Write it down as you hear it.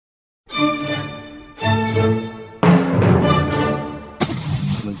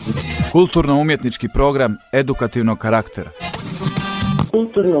Kulturno-umjetnički program edukativnog karaktera.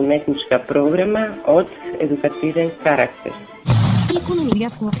 Kulturno-umjetnička programa od edukativnog karaktera.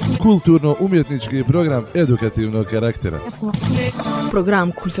 Kulturno-umjetnički program edukativnog karaktera.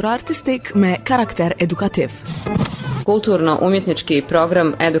 Program kulturartistik me karakter edukativ. Kulturno-umjetnički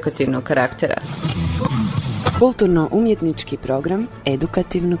program edukativnog karaktera. Kulturno-umjetnički program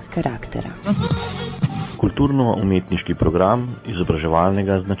edukativnog karaktera. Kulturno-umjetniški program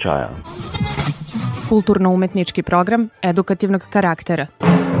izobraževalnega značaja. Kulturno-umjetnički program edukativnog karaktera.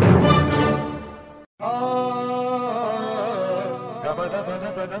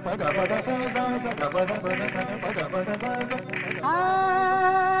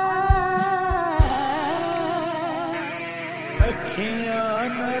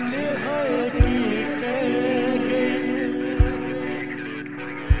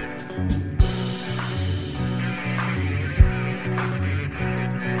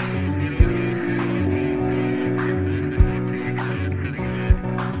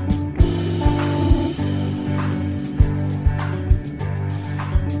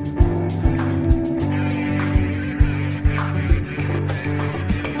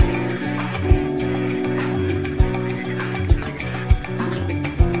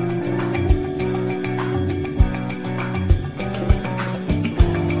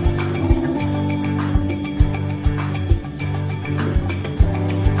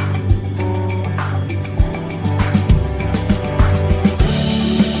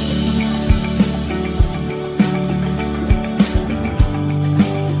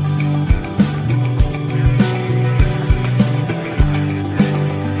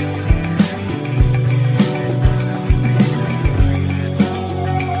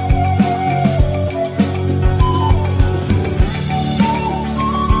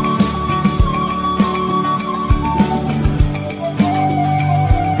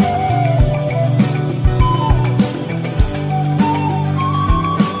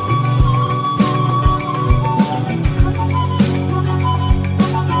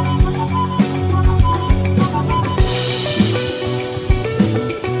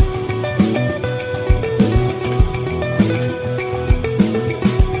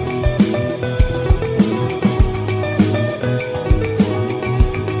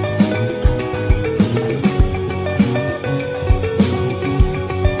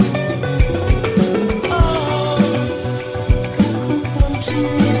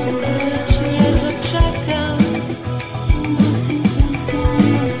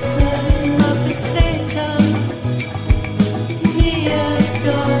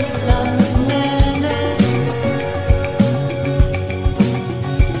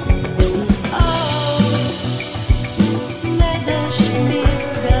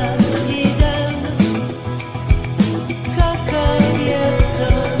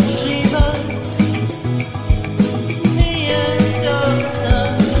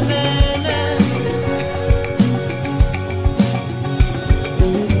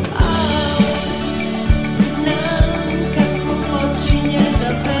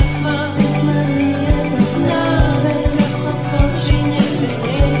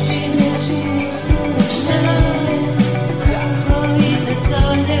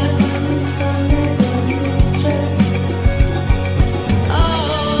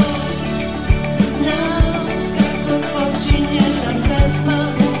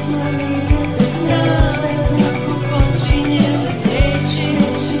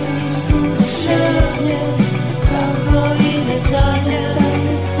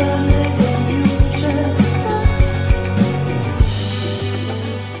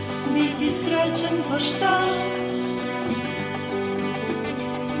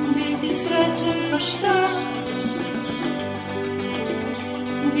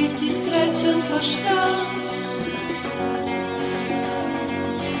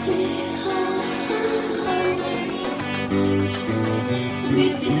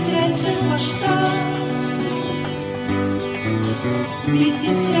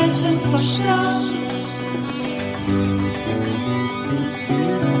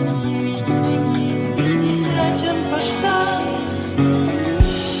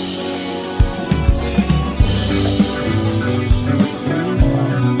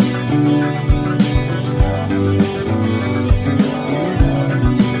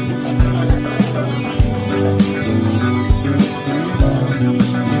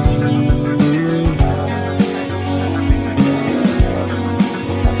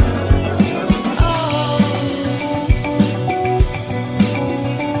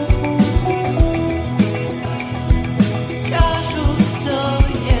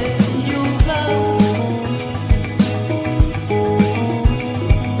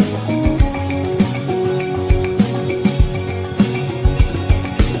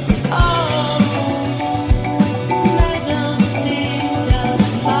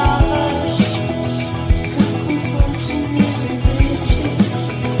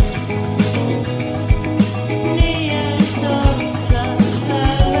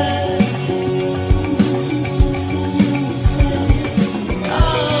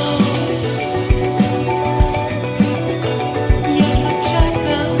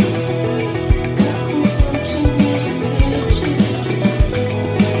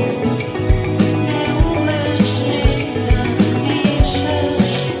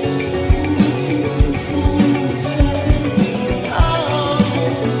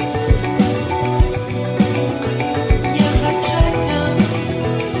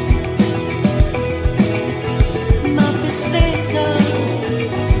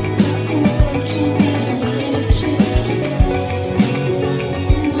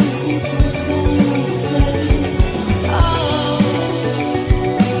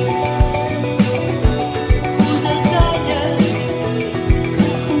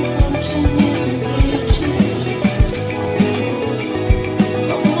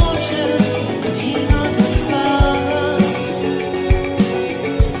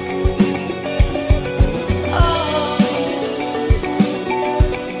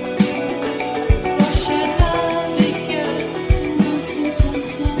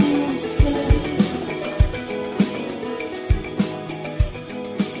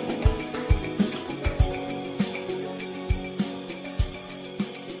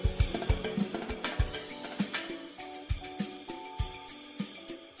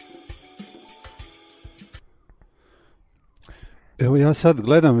 Evo ja sad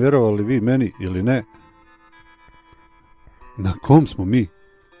gledam, vjerovali vi meni ili ne, na kom smo mi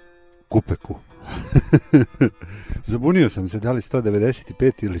kupeku. Zabunio sam se da li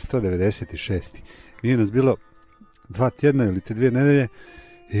 195 ili 196. Nije nas bilo 2 tjedna ili 2 nedelje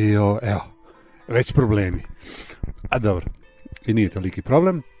i evo, već problemi. A dobro, i nije toliki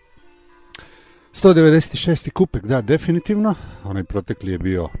problem. 196. kupek, da, definitivno. Onaj protekli je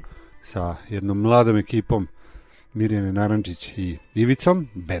bio sa jednom mladom ekipom Mirjane Narančić i Ivicom,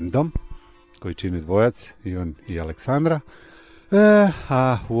 bendom, koji čini dvojac, Ivan i Aleksandra.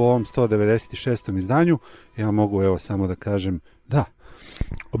 A u ovom 196. izdanju ja mogu evo samo da kažem da,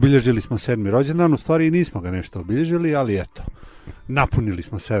 obilježili smo 7. rođendan, u stvari i nismo ga nešto obilježili, ali eto, napunili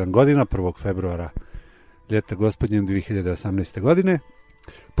smo 7 godina, 1. februara ljeta gospodnjem 2018. godine.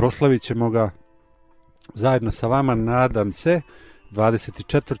 Proslavit ćemo ga zajedno sa vama, nadam se,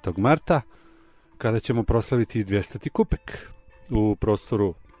 24. marta, kada ćemo proslaviti i 200. kupek u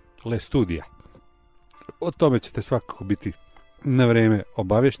prostoru Le Studija. O tome ćete svakako biti na vrijeme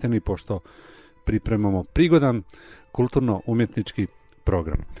obavješteni, pošto pripremamo prigodan kulturno-umjetnički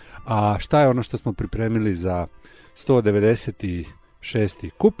program. A šta je ono što smo pripremili za 196.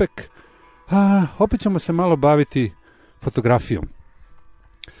 kupek? Opet ćemo se malo baviti fotografijom.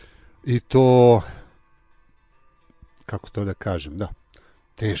 I to, kako to da kažem, da,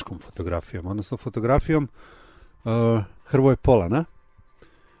 teškom fotografijom, odnosno fotografijom Hrvoje Polana,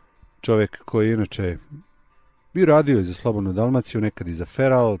 čovjek koji inače bi radio i za Slobodnu Dalmaciju, nekad i za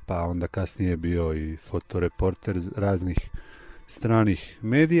Feral, pa onda kasnije bio i fotoreporter raznih stranih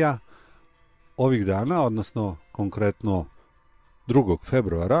medija. Ovih dana, odnosno konkretno 2.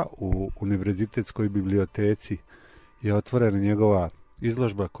 februara u Univerzitetskoj biblioteci je otvorena njegova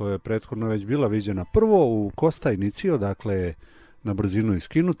izložba koja je prethodno već bila viđena prvo u Kostajnici, odakle je na brzinu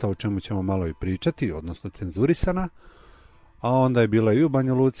iskinuta, o čemu ćemo malo i pričati, odnosno cenzurisana, a onda je bila i u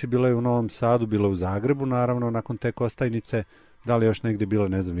Banja Luci, bila je u Novom Sadu, bila u Zagrebu, naravno, nakon te Kostajnice, da li još negdje bila,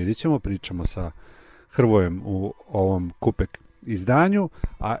 ne znam, vidit ćemo, pričamo sa Hrvojem u ovom kupek izdanju,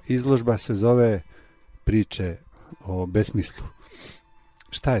 a izložba se zove Priče o besmislu.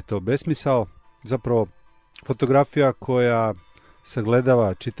 Šta je to besmisao? Zapravo fotografija koja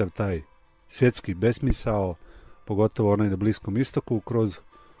sagledava čitav taj svjetski besmisao, pogotovo onaj na Bliskom Istoku, kroz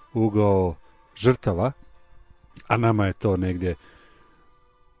ugao žrtava, a nama je to negdje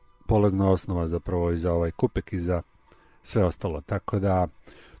polazna osnova zapravo i za ovaj kupek i za sve ostalo. Tako da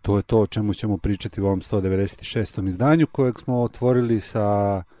to je to o čemu ćemo pričati u ovom 196. izdanju, kojeg smo otvorili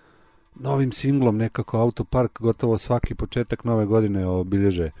sa novim singlom. Nekako Autopark gotovo svaki početak nove godine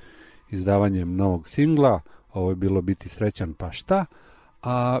obilježe izdavanjem novog singla. Ovo je bilo Biti srećan pa šta,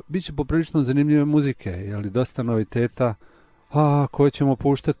 a bit će poprilično zanimljive muzike, jeli dosta noviteta, koje ćemo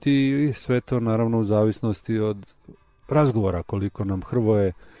puštati, i sve to naravno u zavisnosti od razgovora, koliko nam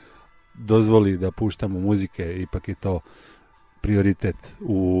Hrvoje dozvoli da puštamo muzike. Ipak je to prioritet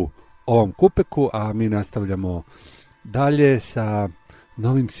u ovom kupeku, a mi nastavljamo dalje sa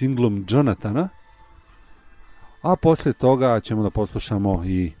novim singlom Jonathana, a poslije toga ćemo da poslušamo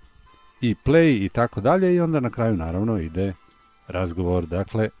i play i tako dalje, i onda na kraju naravno ide razgovor.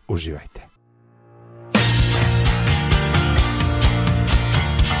 Dakle, uživajte.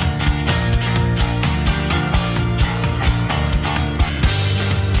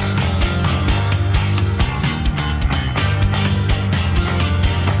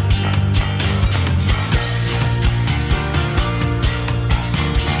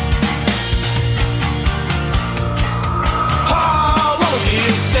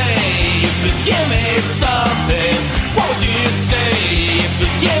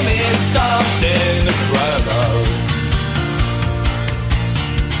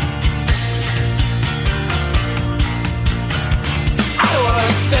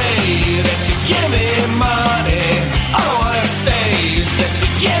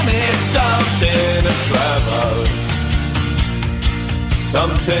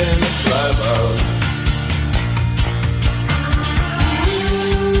 Something to try about.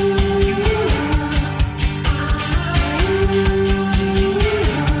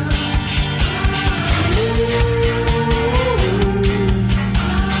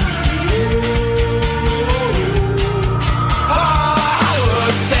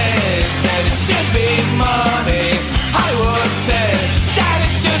 Hollywood says that it should be money. Hollywood says that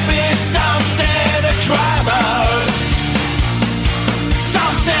it should be something to cry about.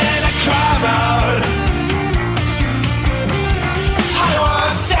 Something to cry about.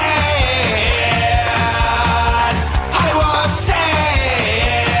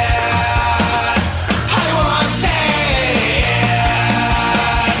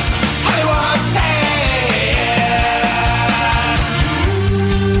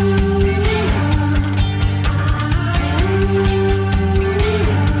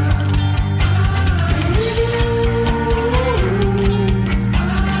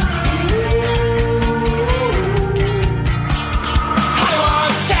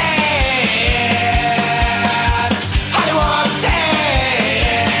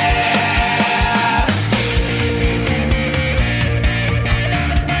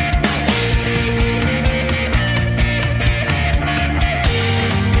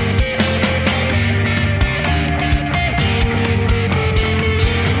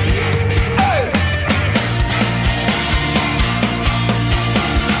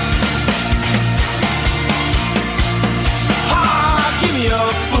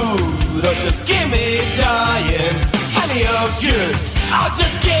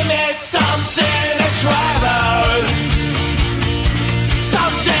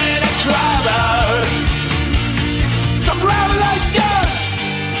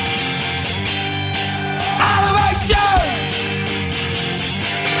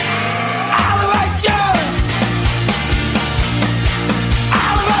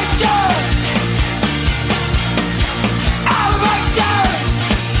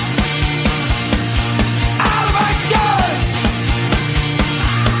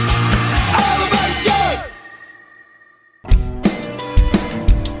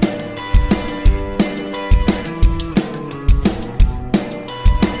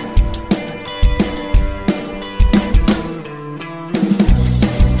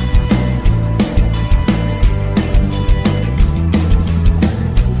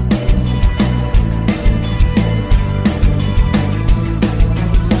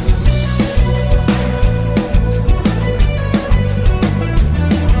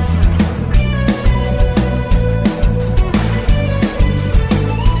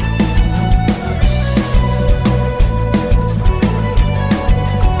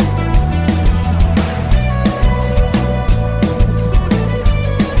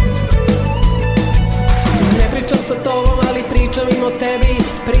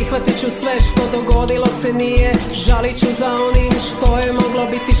 prihvatit ću sve što dogodilo se nije. Žalit ću za onim što je moglo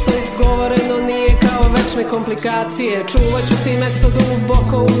biti, što izgovoreno nije. Kao večne komplikacije čuvat ću ti mesto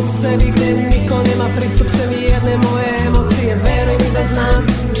duboko u sebi, gdje niko nema pristup sebi jedne moje emocije. Veruj mi da znam,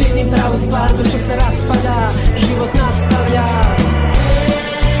 činim pravu stvar, duša se raspada, život nastavlja.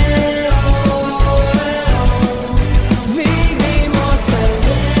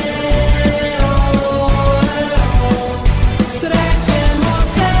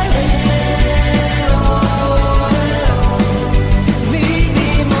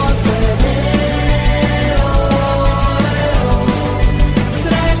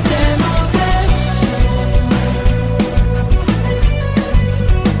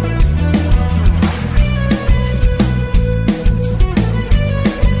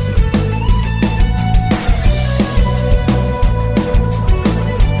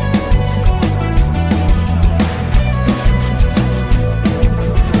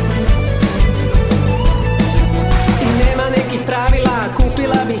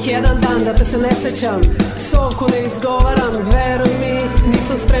 Da te se ne sećam, psovku ne izgovaram, veruj mi,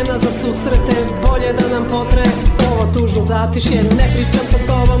 nisam spremna za susrete, bolje da nam potre ovo tužno zatišje. Ne pričam sa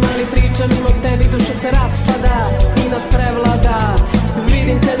tobom, ali pričam mimo tebi, duša se raspada, inat prevlada.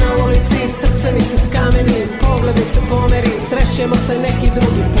 Vidim te na ulici, srce mi se skameni, pogled mi se pomeri, srećemo se neki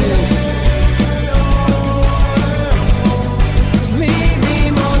drugi put.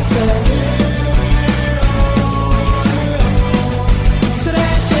 Vidimo se.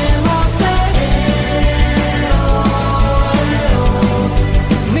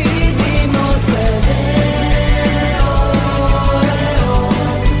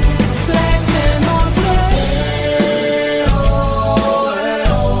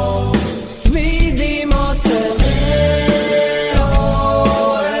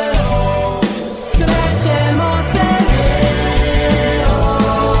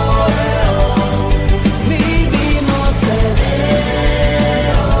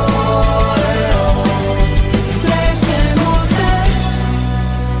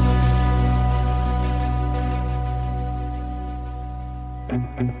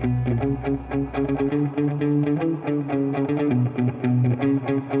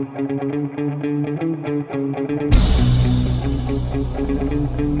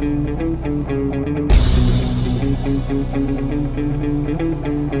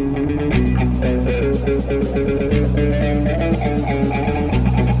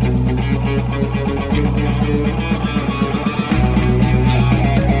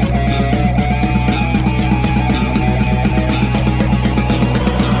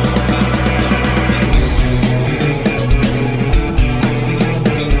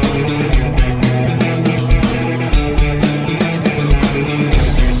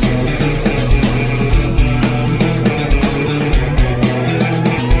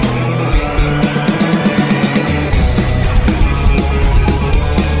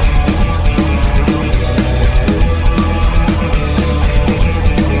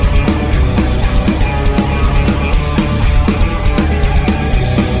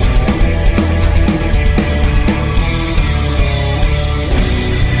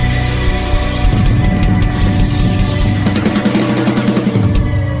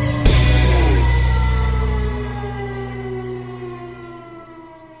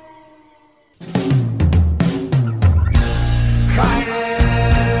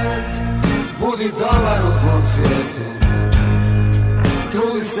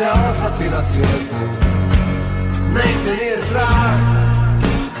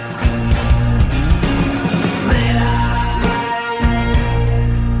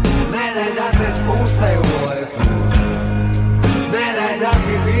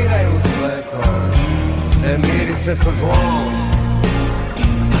 Wow.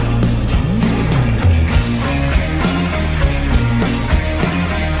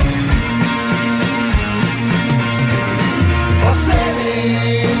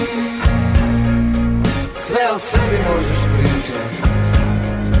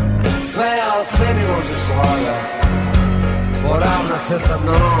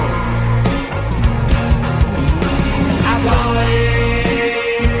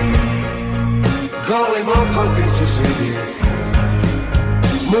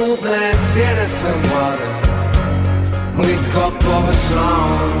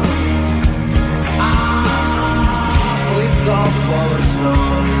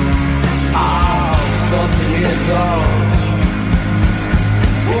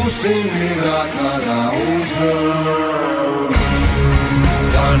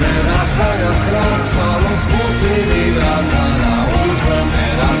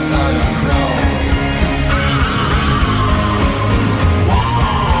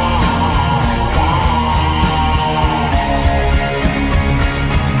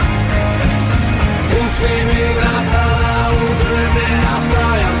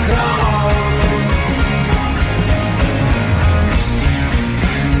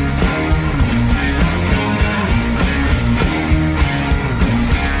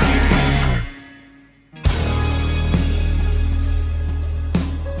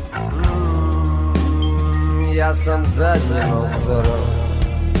 ja sam zadnji nosorog.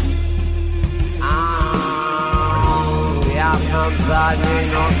 Ja sam zadnji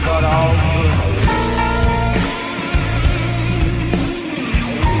nosorog.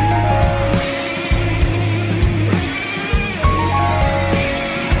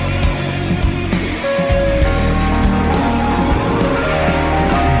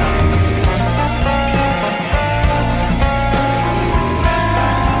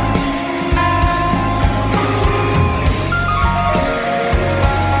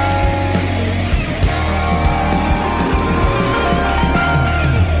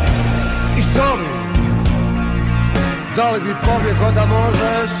 Da li bi pobjegao da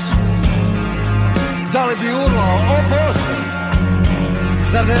možeš? Da li bi urlao, o Bože?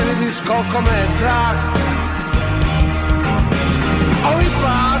 Zar ne vidiš koliko me je strah? Ali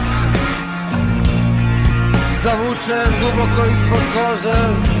ipak zavučen duboko ispod kože.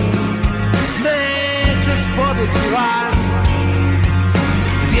 Nećeš pobjeći van,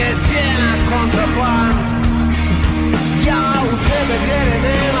 gdje je sjena kontraplan. Ja u tebe vjere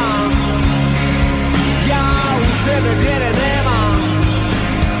nemam, ja u tebe vjere nemam,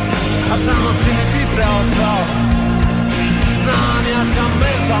 a samo si mi ti preostao. Znam, ja sam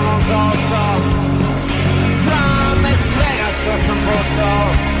mentalno zaostao. Sram me svega što sam postao,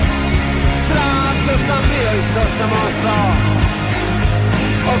 sram što sam bio i što sam ostao.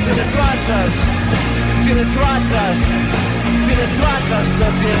 O, ti ne shvaćaš, ti ne shvaćaš, ti ne shvaćaš što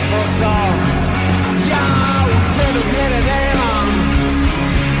ti je posao. Ja u tebe vjere nemam,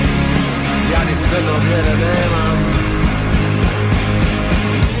 ja ni crno vjere nemam.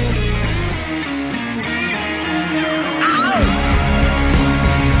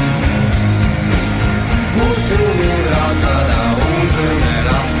 Pusti mi vrata da uđem, ne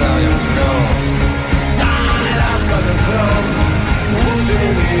rastavljam krov, da ne rastavljam krov. Pusti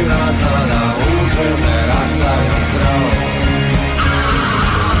mi vrata da uđem, ne rastavljam krov.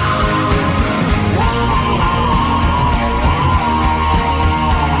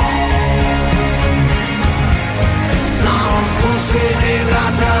 Pusti mi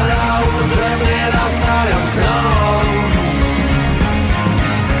vrata da uđem, ne rastavljam krov.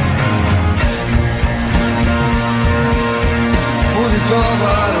 Budi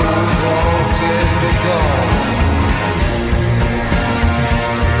dobar u tvom svijetu dom.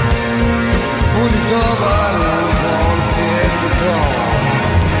 Budi dobar u tvom svijetu dom.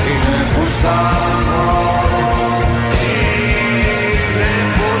 I ne puštaj zlo, i ne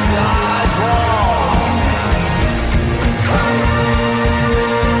puštaj zlo.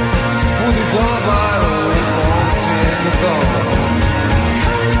 Budi dobar u svom svijetu dom.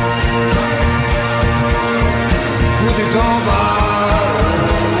 Budi dobar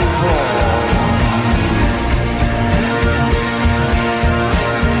u svom.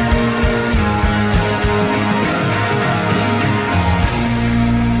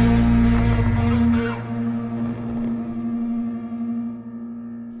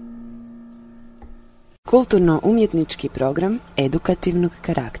 Kulturno-umjetnički program edukativnog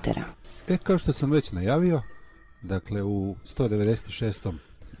karaktera. Kao što sam već najavio, dakle u 196.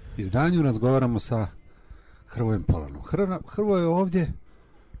 izdanju razgovaramo sa Hrvojem Polanom. Hrvoje je ovdje,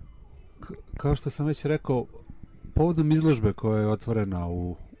 kao što sam već rekao, povodom izložbe koja je otvorena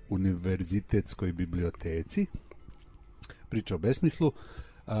u Univerzitetskoj biblioteci, Priče o besmislu,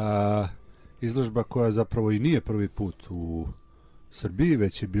 izložba koja zapravo i nije prvi put u Srbiji,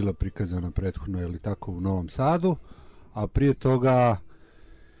 već je bila prikazana prethodno, ili tako, u Novom Sadu, a prije toga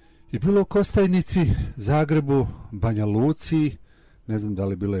je bilo u Kostajnici, Zagrebu, Banja Luci, ne znam da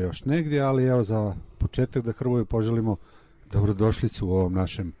li bilo još negdje, ali evo za početak da Hrvoju poželimo dobrodošlicu u ovom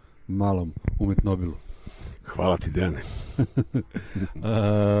našem malom umetnobilu. Hvala ti, Dejane.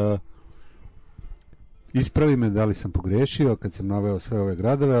 Ispravi me da li sam pogrešio kad sam naveo sve ove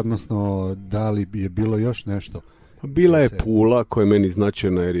gradove, odnosno da li je bilo još nešto. Bila je Pula, koja je meni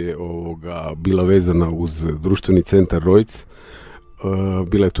značajna jer je bila vezana uz društveni centar Rojc.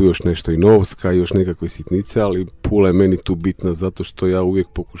 Bila je tu još nešto i Novska, još nekakve sitnice, ali Pula je meni tu bitna zato što ja uvijek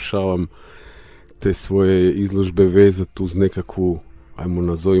pokušavam te svoje izložbe vezati uz nekakvu, ajmo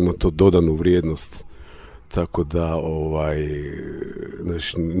nazovimo to, dodanu vrijednost. Tako da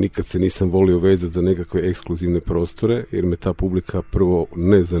nikad se nisam volio vezati za nekakve ekskluzivne prostore jer me ta publika prvo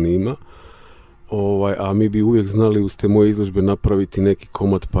ne zanima. A mi bi uvijek znali uz te moje izložbe napraviti neki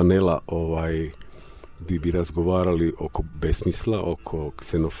komad panela gdje bi razgovarali oko besmisla, oko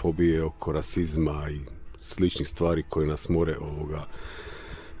ksenofobije, oko rasizma i sličnih stvari koje nas more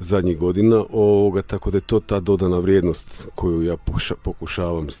zadnjih godina. Tako da je to ta dodana vrijednost koju ja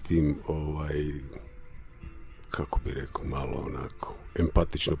pokušavam s tim kako bi rekao, malo onako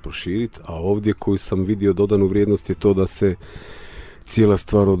empatično proširiti, a ovdje koju sam vidio dodanu vrijednost je to da se cijela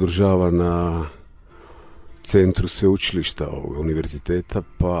stvar održava na centru sveučilišta ovoga univerziteta,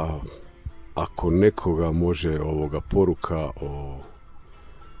 pa ako nekoga može ovoga poruka o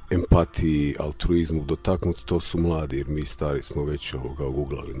empatiji, altruizmu dotaknuti, to su mladi, jer mi stari smo već ovoga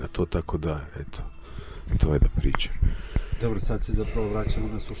oguglali na to, tako da, eto, to je da priče. Dobro, sad se zapravo vraćamo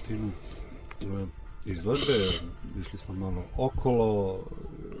na suštinu izložbe, išli smo malo okolo,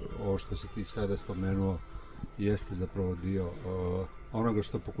 ovo što si ti sada spomenuo jeste zapravo dio onoga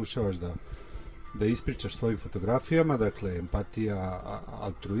što pokušavaš da ispričaš svojim fotografijama, dakle empatija,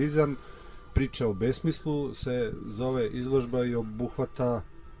 altruizam. Priča o besmislu se zove izložba i obuhvata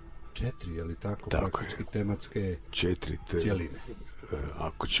 4, je li tako praktički tematske cijeline?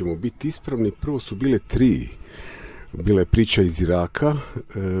 Ako ćemo biti ispravni, prvo su bile 3. Bila je priča iz Iraka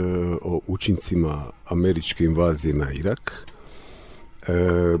o učincima američke invazije na Irak.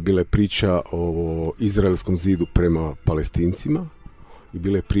 Bila je priča o izraelskom zidu prema Palestincima. I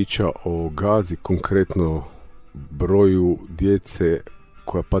bila je priča o Gazi, konkretno broju djece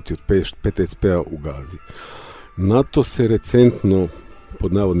koja pati od PTSP-a u Gazi. Na to se recentno,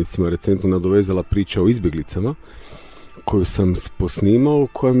 pod navodnicima recentno, nadovezala priča o izbjeglicama, koju sam posnimao,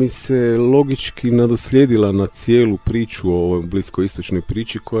 koja mi se logički nadoslijedila na cijelu priču o ovoj bliskoistočnoj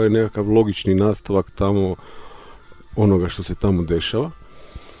priči, koja je nekakav logični nastavak tamo onoga što se tamo dešava.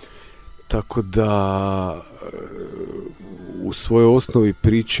 Tako da u svojoj osnovi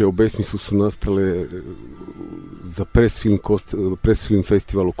priče o besmislu su nastale za press film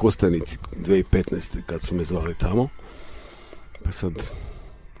festival u Kostajnici 2015. kad su me zvali tamo. Pa sad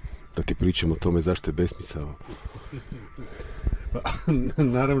da ti pričam o tome zašto je besmisao. Pa,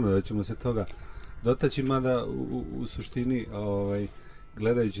 naravno da ćemo se toga dotaći, mada u suštini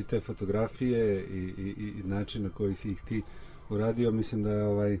gledajući te fotografije i način na koji si ih ti uradio, mislim da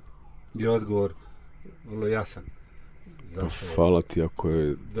je odgovor vrlo jasan. Pa hvala ti ako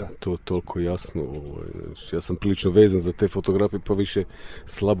je to toliko jasno. Ja sam prilično vezan za te fotografije, pa više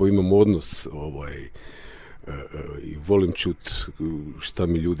slabo imam odnos i volim čut šta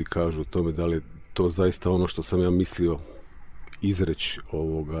mi ljudi kažu o tome, da li je to zaista ono što sam ja mislio izreći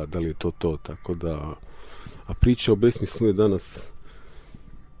da li je to, tako da, a priča o besmislu je danas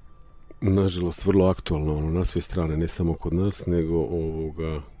nažalost vrlo aktualna na sve strane, ne samo kod nas, nego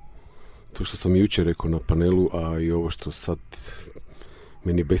to što sam jučer rekao na panelu, a i ovo što sad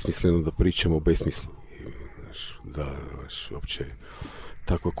meni je besmisleno da pričamo o besmislu. Da, uopće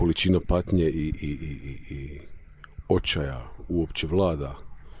takva količina patnje i očaja uopće vlada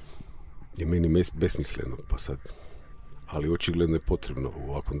je meni besmisleno, pa sad, ali očigledno je potrebno u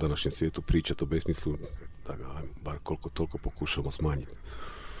ovakvom današnjem svijetu pričati o besmislu, da ga bar koliko toliko pokušamo smanjiti.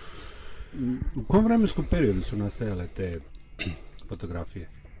 U kom vremenskom periodu su nastajale te fotografije?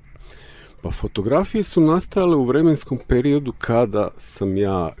 Pa fotografije su nastajale u vremenskom periodu kada sam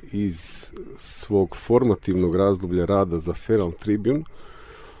ja iz svog formativnog razdoblja rada za Feral Tribune,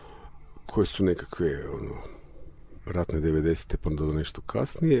 koje su nekakve ratne 90. pa do nešto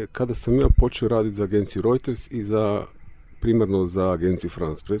kasnije, kada sam ja počeo raditi za agenciju Reuters i primarno za agenciju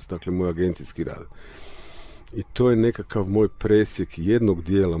France Press, dakle moj agencijski rad. I to je nekakav moj presjek jednog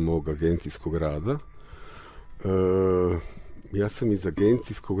dijela mog agencijskog rada. Ja sam iz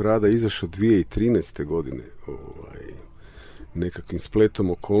agencijskog rada izašao 2013. godine nekakvim spletom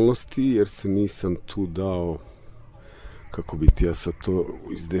okolnosti, jer se nisam tu dao, kako bi ti ja sad to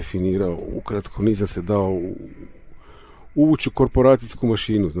izdefinirao, ukratko nisam se dao uvući u korporacijsku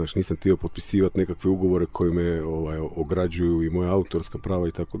mašinu, znači nisam htio potpisivati nekakve ugovore koji me ograđuju i moja autorska prava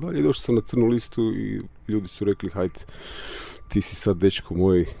i tako dalje. Došao sam na crnu listu i ljudi su rekli, hajde, ti si sad dečko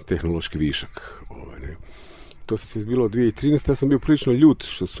moj tehnološki višak. To se sve zbilo od 2013. Ja sam bio prilično ljut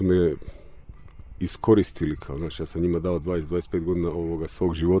što su me iskoristili, kao, znači ja sam njima dao 20-25 godina ovoga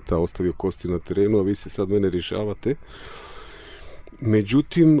svog života, ostavio kosti na terenu, a vi se sad mene rješavate.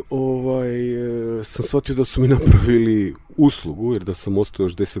 Međutim, sam shvatio da su mi napravili uslugu, jer da sam ostao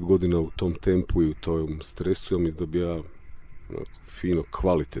još 10 godina u tom tempu i u tom stresu, ja mislim da bi ja fino,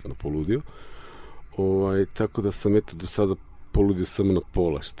 kvalitetno poludio. Tako da sam do sada poludio samo na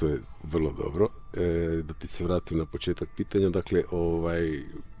pola, što je vrlo dobro. Da ti se vratim na početak pitanja, dakle,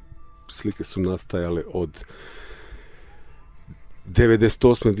 slike su nastajale od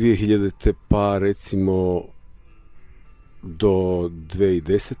 98. 2000. pa recimo do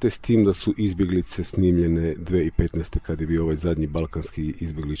 2010. s tim da su izbjeglice snimljene 2015. kad je bio ovaj zadnji balkanski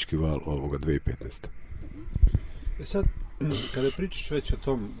izbjeglički val 2015. Sad, kada pričaš već o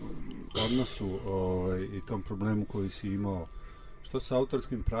tom odnosu i tom problemu koji si imao, što sa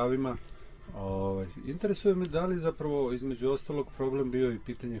autorskim pravima, Interesuje me da li zapravo između ostalog problem bio i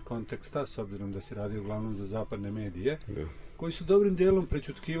pitanje konteksta, s obzirom da se radi uglavnom za zapadne medije, koji su dobrim dijelom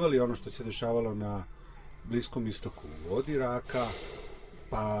prečutkivali ono što se dešavalo na Bliskom Istoku, od Iraka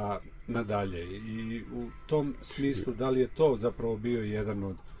pa nadalje. I u tom smislu, da li je to zapravo bio jedan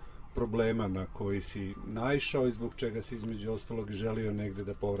od problema na koji si naišao i zbog čega si između ostalog želio negdje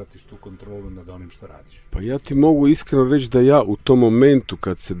da povratiš tu kontrolu nad onim što radiš? Pa ja ti mogu iskreno reći da ja u tom momentu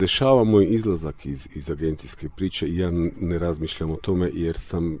kad se dešava moj izlazak iz agencijske priče, ja ne razmišljam o tome jer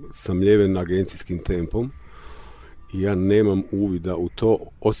sam ljeven agencijskim tempom i ja nemam uvida u to,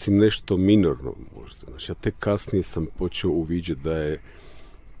 osim nešto minorno možda. Znači, ja tek kasnije sam počeo uviđati da je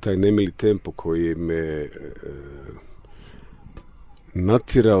taj nemili tempo koji me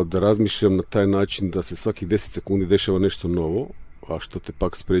natjerao da razmišljam na taj način da se svakih 10 sekundi dešava nešto novo, a što te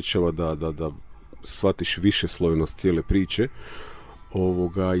pak sprečava da shvatiš više slojnost cijele priče.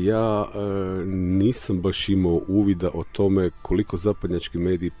 Ja nisam baš imao uvida o tome koliko zapadnjački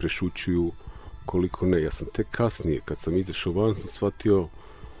mediji prešućuju, koliko ne. Ja sam tek kasnije, kad sam izašao van, sam shvatio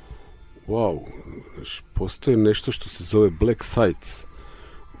wow, postoje nešto što se zove black sites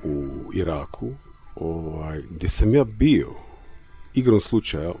u Iraku, gdje sam ja bio igrom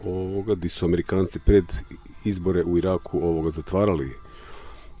slučaja, gdje su Amerikanci pred izbore u Iraku zatvarali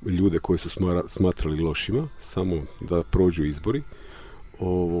ljude koji su smatrali lošima, samo da prođu izbori.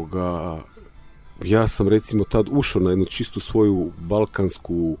 Ja sam recimo tad ušao na jednu čistu svoju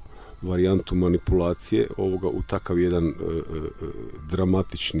balkansku varijantu manipulacije u takav jedan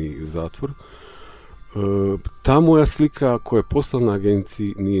dramatični zatvor. Ta moja slika koja je poslana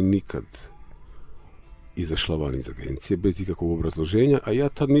agenciji nije nikad izašla van iz agencije bez ikakvog obrazloženja, a ja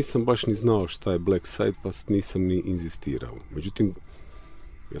tad nisam baš ni znao šta je black site, pa nisam ni inzistirao. Međutim,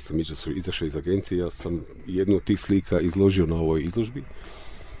 ja sam izašao iz agencije, ja sam jednu od tih slika izložio na ovoj izložbi,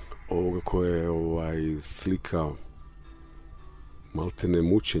 koja je slika maltene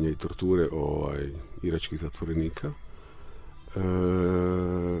mučenja i torture iračkih zatvorenika.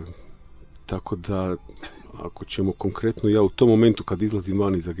 Tako da, ako ćemo konkretno, ja u tom momentu kad izlazim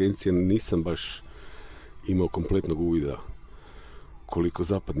van iz agencije nisam baš imao kompletnog uvida koliko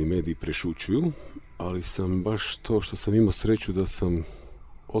zapadni mediji prešućuju, ali sam baš to što sam imao sreću da sam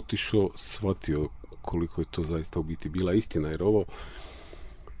otišao, shvatio koliko je to zaista u biti bila istina, jer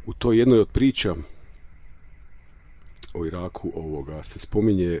u toj jednoj od priča o Iraku se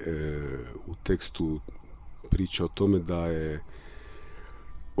spominje u tekstu priča o tome da je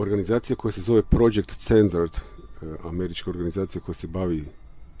organizacija koja se zove Project Censored, američka organizacija koja se bavi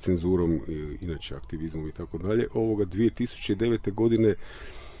cenzurom, inače aktivizmom i tako dalje, 2009. godine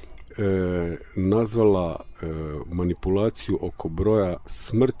nazvala manipulaciju oko broja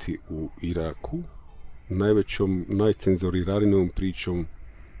smrti u Iraku najvećom, najcenzuriranijom pričom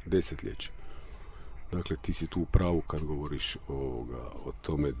desetljeća. Dakle, ti si tu u pravu kad govoriš o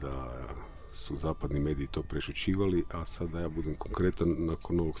tome da su zapadni mediji to prešućivali, a sada ja budem konkretan,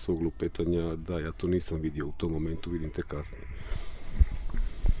 nakon ovog svog lupetanja, da ja to nisam vidio u tom momentu, vidim te kasnije.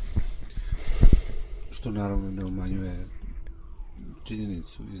 Što naravno ne umanjuje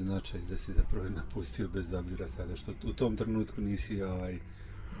činjenicu i značaj da si zapravo napustio bez obzira sada što u tom trenutku nisi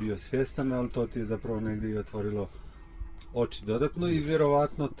bio svjestan, ali to ti je zapravo negdje i otvorilo oči dodatno i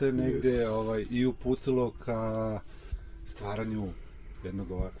vjerovatno te negdje i uputilo ka stvaranju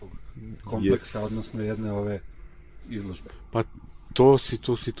jednog ovakvog kompleksa, odnosno jedne ove izložbe. Pa tu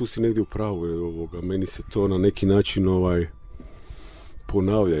si negdje u pravu, meni se to na neki način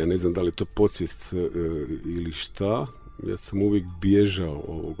ponavlja, ja ne znam da li je to podsvijest ili šta, ja sam uvijek bježao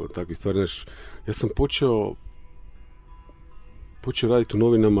takvih stvari, znači, ja sam počeo raditi u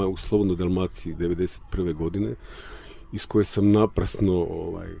novinama u Slobodnoj Dalmaciji 1991. godine, iz koje sam naprasno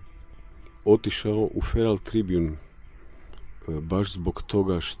otišao u Feral Tribune baš zbog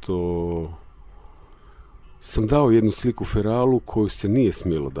toga što sam dao jednu sliku Feralu koju se nije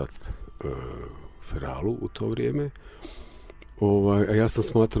smjelo dati Feralu u to vrijeme, a ja sam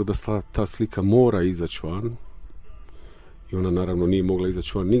smatrao da ta slika mora izaći van i ona naravno nije mogla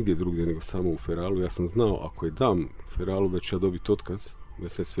izaći van nigdje drugdje nego samo u Feralu. Ja sam znao ako je dam Feralu da ću ja dobiti otkaz, da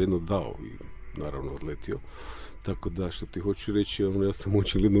sam svejedno dao i naravno odletio. Tako da, što ti hoću reći, ja sam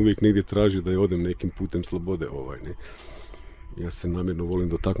očigledno uvijek negdje tražio da je odem nekim putem slobode. Ne. Ja se namjerno volim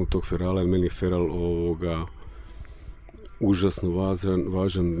dotaknuti tog Ferala, jer meni je Feral užasno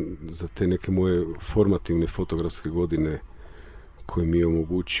važan za te neke moje formativne fotografske godine koji mi je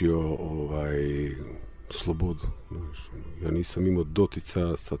omogućio slobodu. Ja nisam imao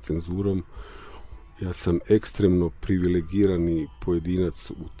dotica sa cenzurom, ja sam ekstremno privilegirani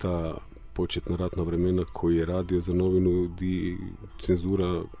pojedinac u ta početna ratna vremena, koji je radio za novinu gdje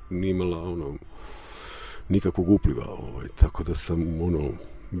cenzura nije imala nikakvog upliva, tako da sam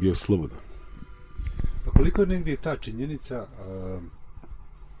bio slobodan. Pa koliko je negdje ta činjenica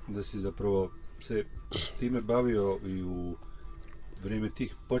da si zapravo se time bavio i u vrijeme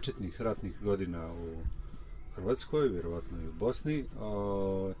tih početnih ratnih godina u Hrvatskoj, vjerovatno i u Bosni,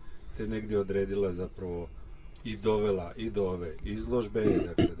 te negdje odredila zapravo i dovela i do ove izložbe,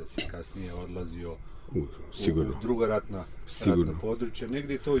 dakle da si kasnije odlazio u druga ratna područja,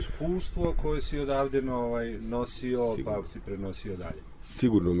 negdje to iskustvo koje si odavde nosio, pa si prenosio dalje.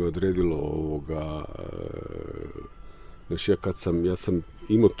 Sigurno me odredilo znači ja sam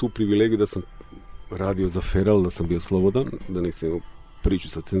imao tu privilegiju da sam radio za Feral, da sam bio slobodan, da nisam imao priču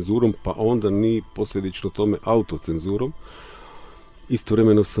sa cenzurom, pa onda ni posljedično tome autocenzurom.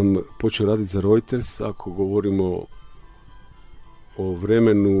 Istovremeno sam počeo raditi za Reuters, ako govorimo o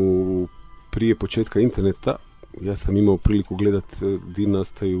vremenu prije početka interneta, ja sam imao priliku gledati gdje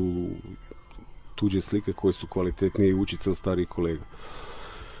nastaju tuđe slike koje su kvalitetnije i učiti od starijih kolega.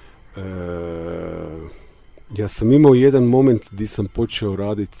 Ja sam imao jedan moment gdje sam počeo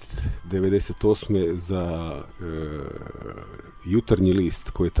raditi 98. za jutarnji list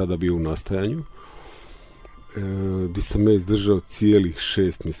koji je tada bio u nastajanju, gdje sam ja izdržao cijelih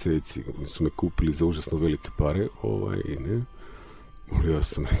 6 mjeseci. Oni su me kupili za užasno velike pare, ne. Ja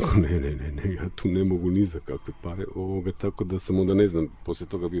sam rekao, ne, ja tu ne mogu ni za kakve pare, tako da sam onda, ne znam, poslije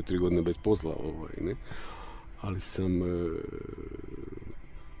toga bio 3 godine bez posla, ne. Ali sam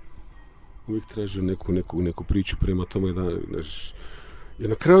uvijek tražio neku priču prema tome da, jer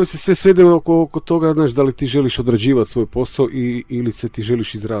na kraju se sve svede oko toga, da li ti želiš odrađivati svoj posao ili se ti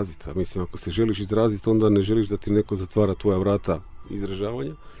želiš izraziti. A mislim, ako se želiš izraziti, onda ne želiš da ti neko zatvara tvoja vrata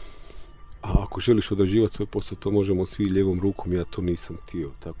izražavanja. A ako želiš odrađivati svoj posao, to možemo svi lijevom rukom, ja to nisam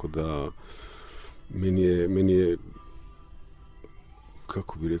htio. Tako da, meni je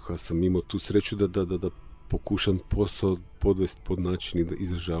kako bih rekao, ja sam imao tu sreću da pokušam posao podvesti pod način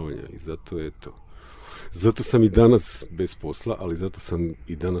izražavanja i zato je to. Zato sam i danas bez posla, ali zato sam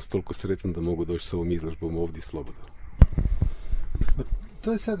i danas toliko sretan da mogu doći s ovom izložbom ovdje slobodan.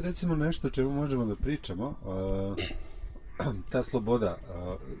 To je sad recimo nešto o čemu možemo da pričamo. Ta sloboda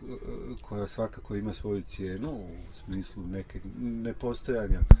koja svakako ima svoju cijenu u smislu neke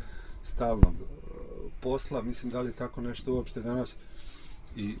nepostojanja stalnog posla. Mislim, da li tako nešto uopšte danas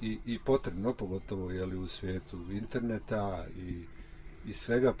i potrebno, pogotovo u svijetu interneta i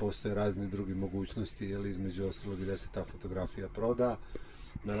svega, postoje razne druge mogućnosti, između ostalog da se ta fotografija proda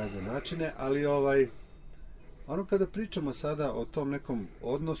na razne načine, ali kada pričamo sada o tom nekom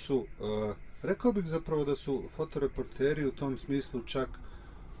odnosu, rekao bih zapravo da su fotoreporteri u tom smislu čak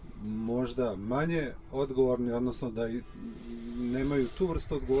možda manje odgovorni, odnosno da nemaju tu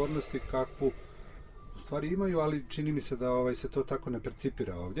vrstu odgovornosti kakvu u stvari imaju, ali čini mi se da se to tako ne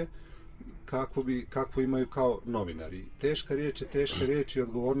percipira ovdje, kakvu imaju kao novinari. Teška riječ i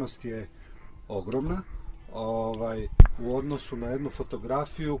odgovornost je ogromna u odnosu na jednu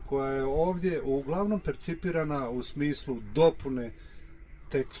fotografiju koja je ovdje uglavnom percipirana u smislu dopune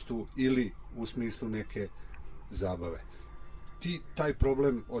tekstu ili u smislu neke zabave. Ti taj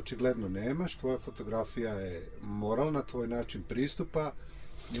problem očigledno nemaš, tvoja fotografija je moralna, tvoj način pristupa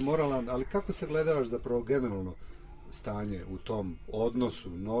je moralan, ali kako se gledavaš zapravo generalno stanje u tom odnosu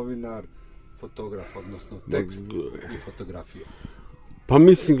novinar, fotograf, odnosno tekst i fotografija? Pa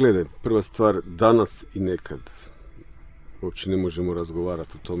mislim, gledaj, prva stvar, danas i nekad. Uopće ne možemo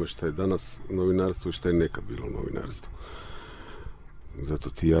razgovarati o tome šta je danas novinarstvo i šta je nekad bilo novinarstvo. Zato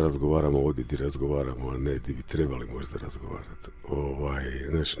ti ja razgovaramo ovdje gdje razgovaramo, a ne gdje bi trebali možda razgovarati.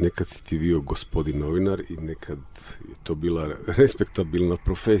 Nekad si ti bio gospodin novinar i nekad je to bila respektabilna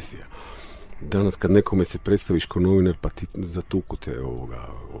profesija. Danas kad nekome se predstaviš kao novinar, pa ti zatuku te u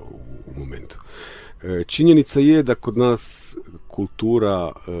momentu. Činjenica je da kod nas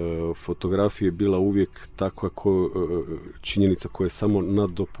kultura fotografije bila uvijek takva činjenica koja je samo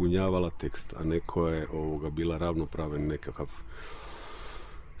nadopunjavala tekst, a ne koja je bila ravnopravan nekakav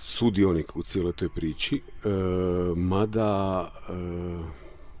sudionik u cijeloj toj priči, mada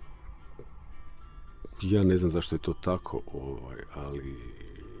ja ne znam zašto je to tako, ali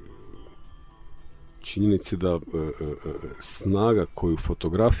činjenica je da snaga koju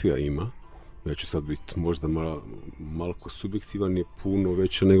fotografija ima, ja ću sad biti možda malo subjektivan, je puno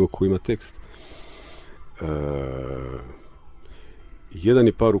veća nego koju ima tekst. Jedan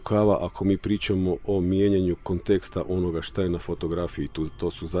je par rukava ako mi pričamo o mijenjanju konteksta onoga šta je na fotografiji.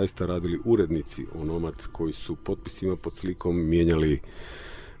 To su zaista radili urednici onomad koji su potpisima pod slikom mijenjali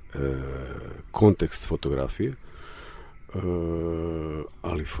kontekst fotografije.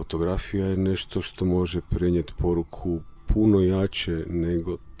 ali fotografija je nešto što može prenijeti poruku puno jače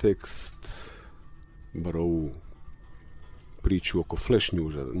nego tekst, bar ovu priču oko flash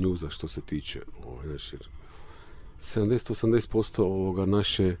newsa što se tiče. Znači, 70-80% ovoga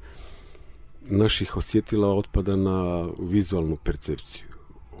naših osjetila otpada na vizualnu percepciju.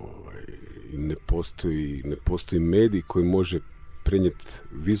 Ne postoji medij koji može prenijeti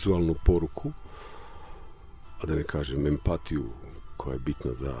vizualnu poruku, a da ne kažem empatiju koja je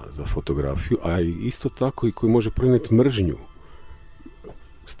bitna za fotografiju, a isto tako i koji može prenijeti mržnju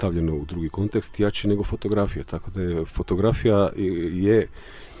stavljeno u drugi kontekst jače nego fotografija. Tako da je fotografija je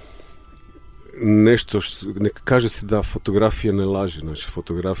nešto, kaže se da fotografija ne laže, znači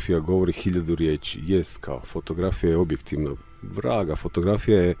fotografija govori 1000 riječi. Kao fotografija je objektivna. Vraga,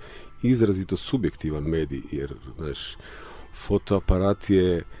 fotografija je izrazito subjektivan medij, jer znaš, fotoaparat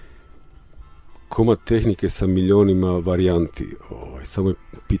je komad tehnike sa milionima varijanti. Samo je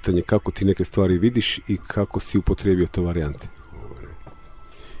pitanje kako ti neke stvari vidiš i kako si upotrijebio to varijante.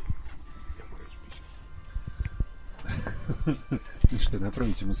 Ništa,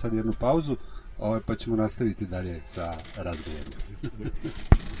 napravit ćemo sad jednu pauzu, pa ćemo nastaviti dalje sa razgovorom.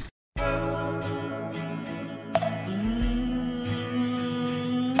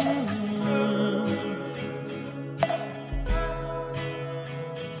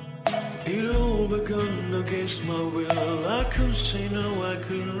 It all begun against my will. I couldn't say no, I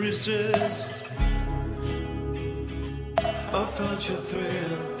couldn't resist. I felt your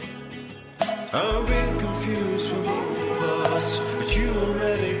thrill. I've been confused for both of us, but you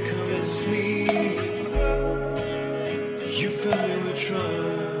already convinced me. You filled me with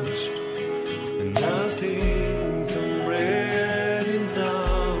trust, and nothing I'm ready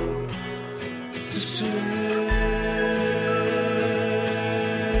now to say.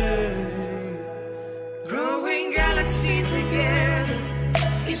 Growing galaxies together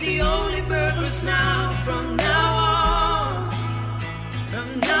is the only purpose now. From now on,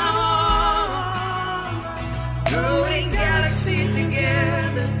 from now on. Growing galaxy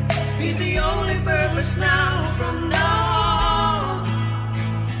together is the only purpose now. From now on,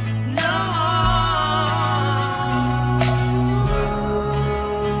 now on.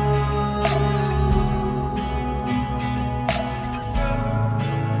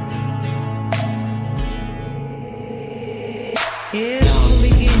 It all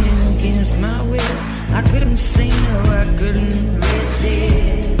began against my will. I couldn't say no, I couldn't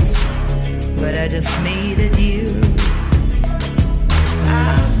resist, but I just needed you.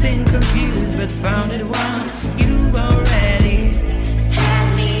 I've been confused but found it once. You already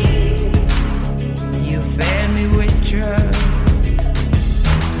had me. You fed me with trust,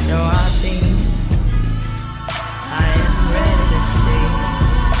 so I think I am ready to say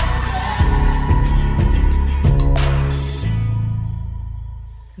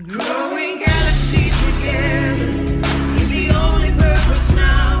growing galaxy together is the only purpose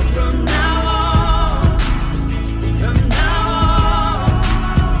now. From now on, from now on.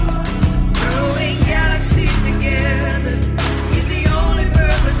 Growing galaxy together is the only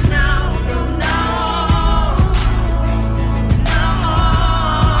purpose now. From now on, now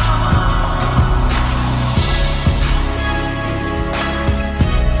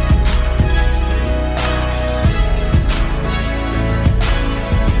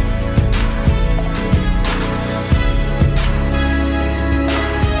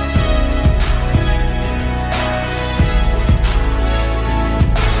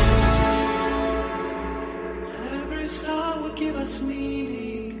every star will give us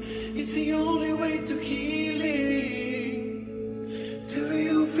meaning. It's the only way to healing. Do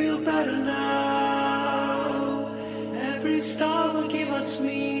you feel better now? Every star will give us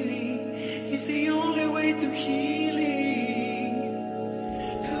meaning. It's the only way to healing.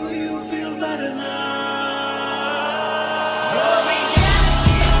 Do you feel better now? Growing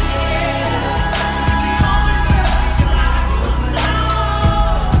galaxy together is the only purpose now. From now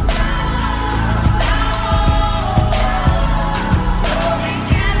on, growing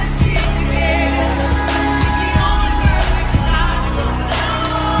galaxy together is the only purpose now. From now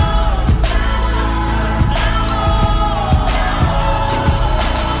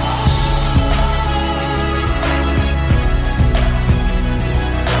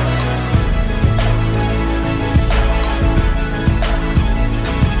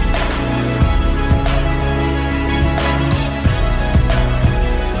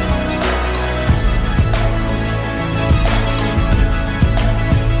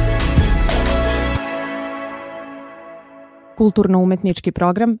Kulturno-umetnički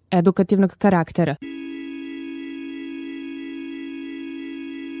program edukativnog karaktera.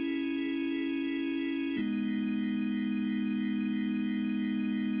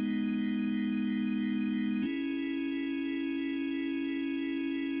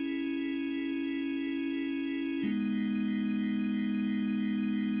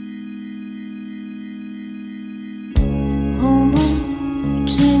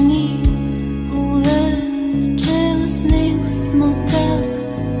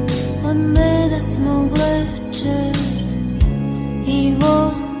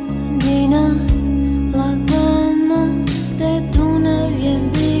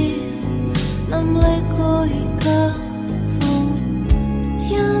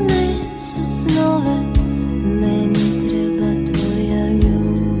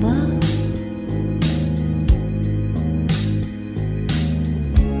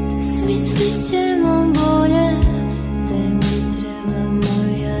 ćemo bolje, tebi treba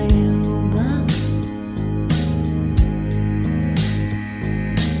moja ljubav.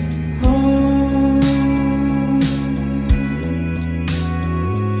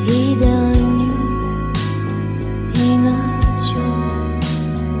 I danju i noću.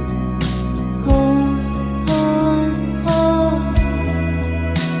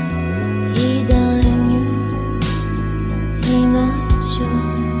 I danju i noću.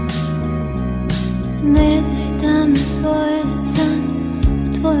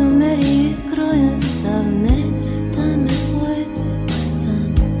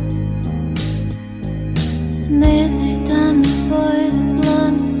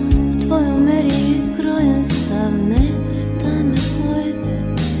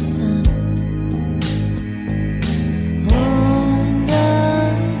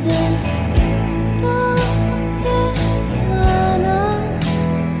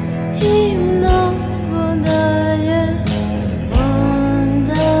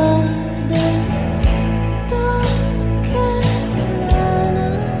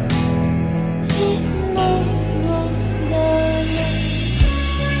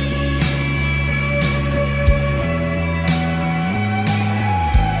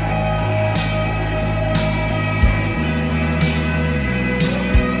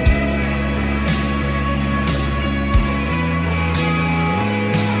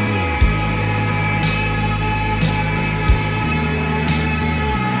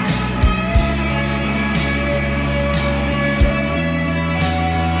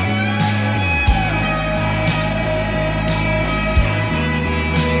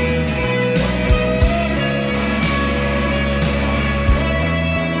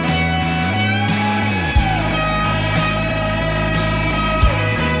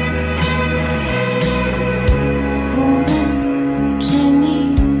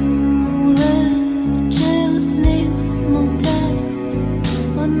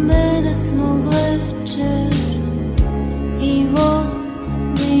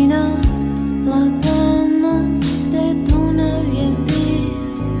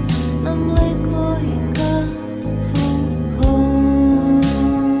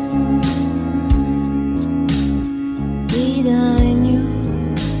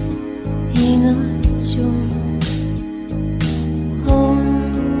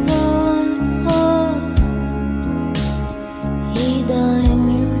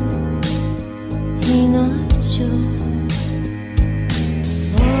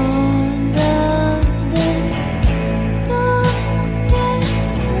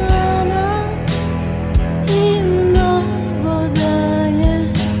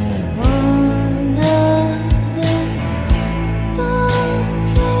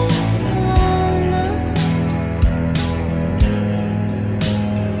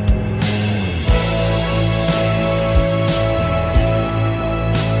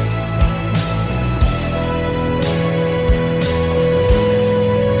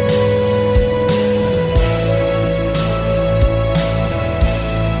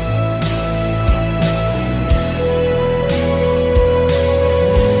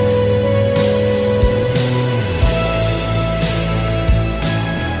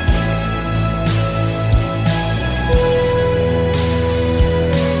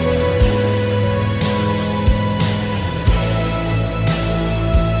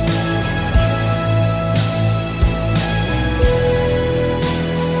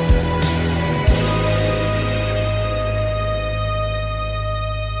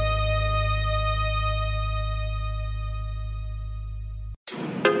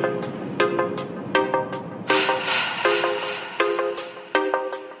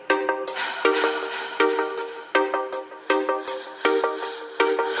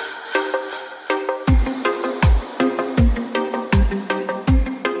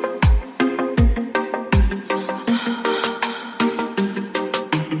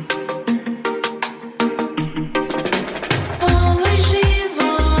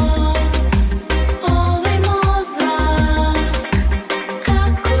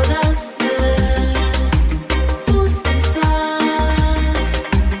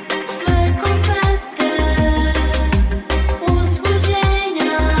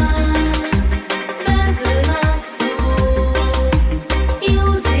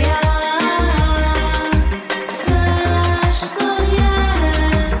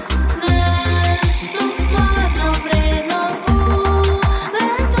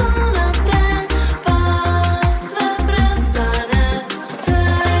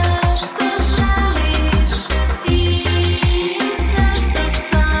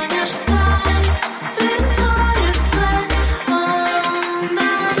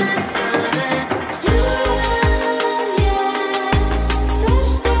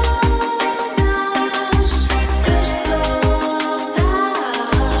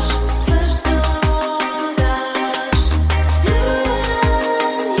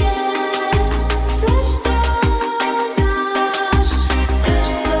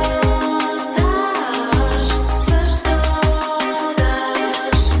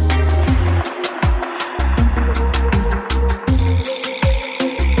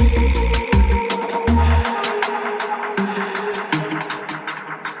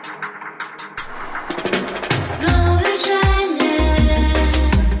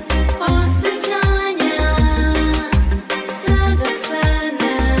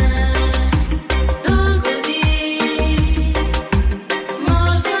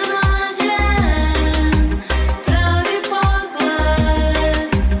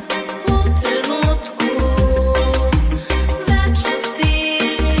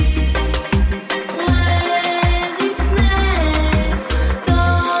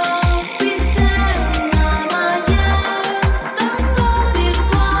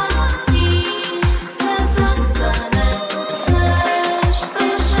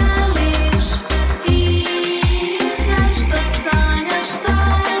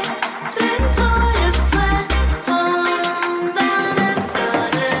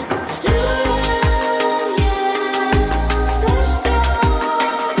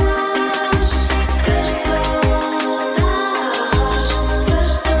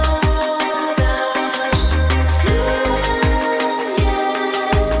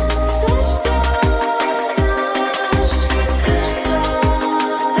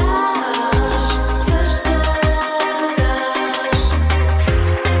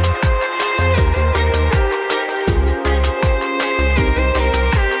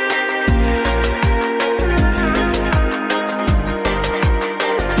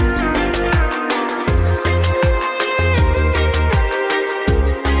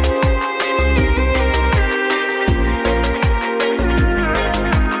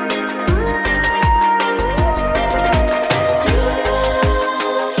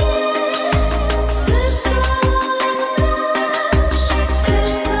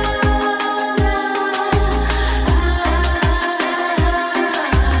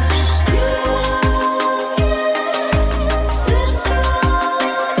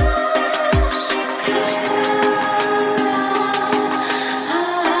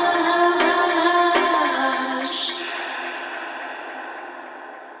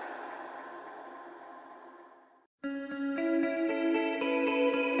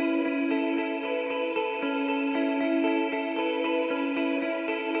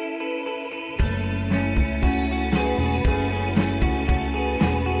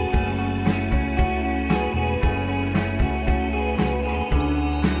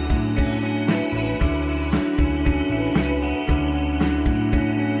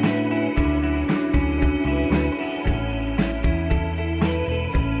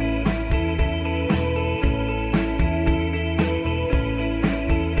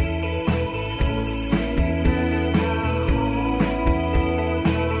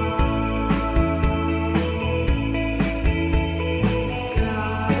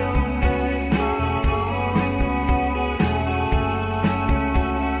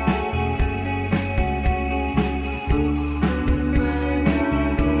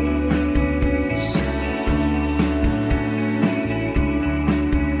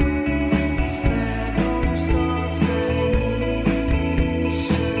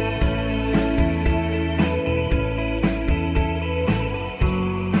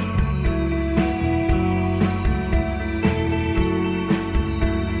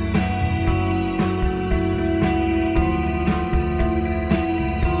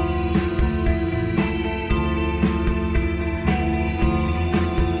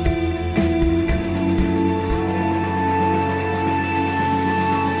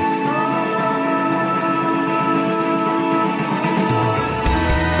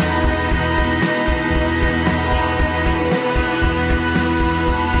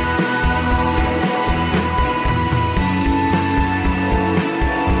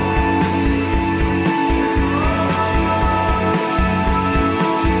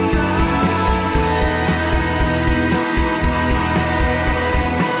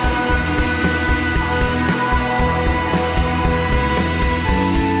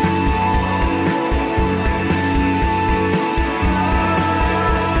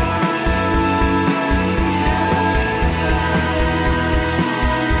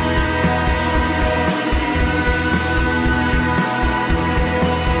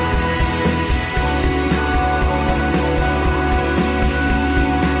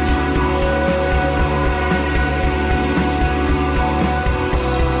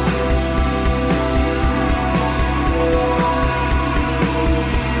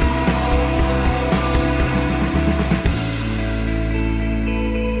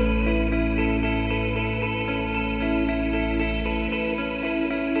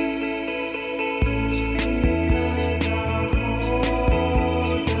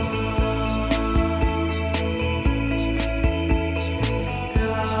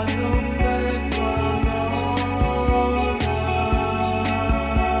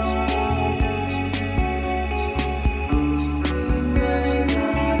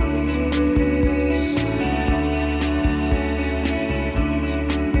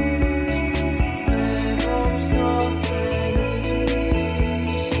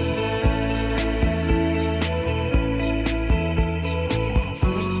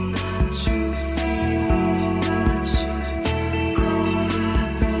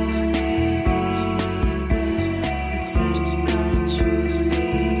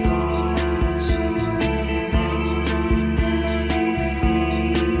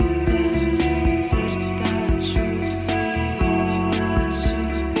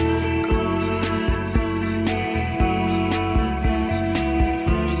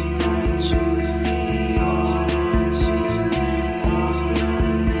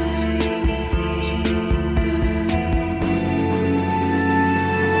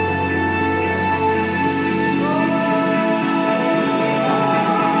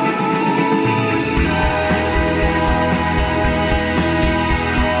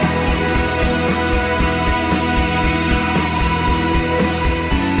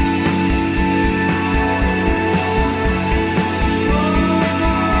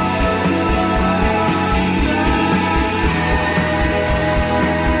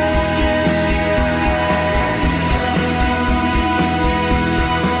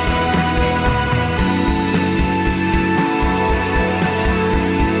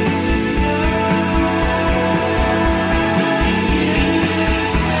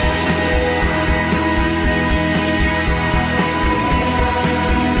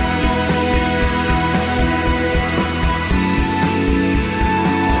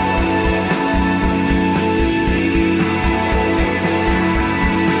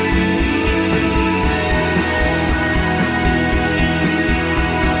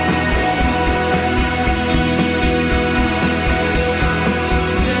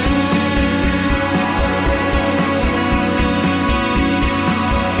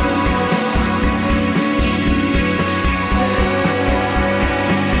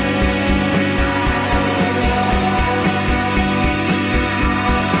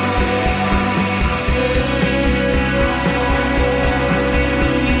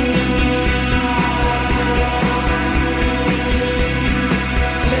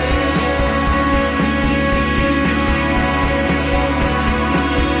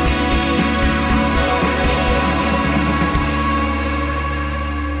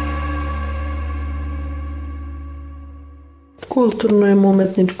 Kulturno je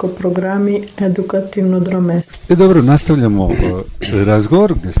umetničko programi edukativno drames. Dobro, nastavljamo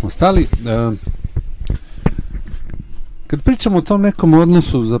razgovor gdje smo stali. Kad pričamo o tom nekom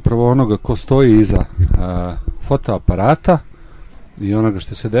odnosu zapravo onoga ko stoji iza fotoaparata i onoga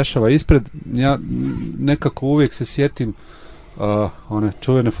što se dešava ispred, ja nekako uvijek se sjetim one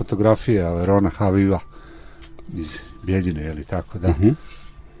čuvene fotografije Rona Haviva iz Bijeljine, je li tako, da?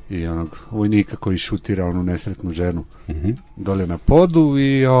 I onog vojnika koji šutira onu nesretnu ženu dolje na podu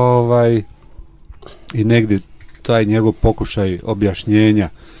i negdje taj njegov pokušaj objašnjenja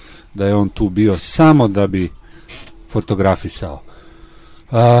da je on tu bio samo da bi fotografisao.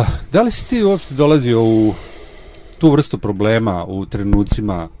 Da li si ti uopšte dolazio u tu vrstu problema u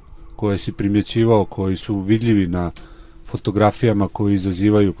trenucima koje si primjećivao, koji su vidljivi na fotografijama, koji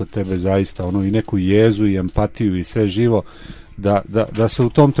izazivaju kod tebe zaista i neku jezu i empatiju i sve živo, da se u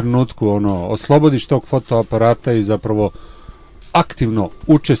tom trenutku oslobodiš tog fotoaparata i zapravo aktivno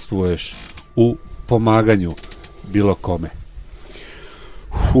učestvuješ u pomaganju bilo kome?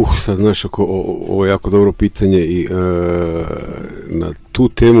 Sad znaš, ovo je jako dobro pitanje i na tu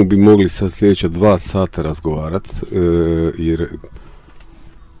temu bi mogli sad sljedeća 2 sata razgovarati, jer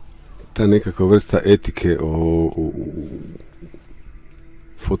ta nekakva vrsta etike u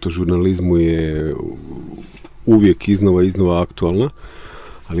fotožurnalizmu je uvijek iznova aktualna,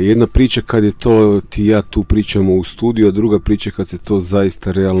 ali jedna priča kad je to ti ja tu pričamo u studiju, a druga priča kad se to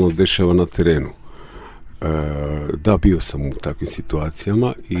zaista realno dešava na terenu. Da, bio sam u takvim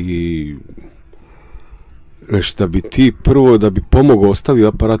situacijama i da bi ti prvo, da bi pomogao, ostavio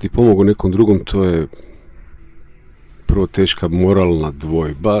aparat i pomogao nekom drugom, to je prvo teška moralna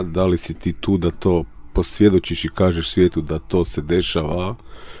dvojba, da li si ti tu da to posvjedočiš i kažeš svijetu da to se dešava,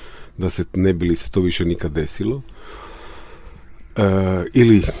 da se ne bi li se to više nikad desilo,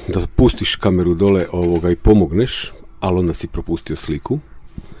 ili da pustiš kameru dole i pomogneš, ali onda si propustio sliku.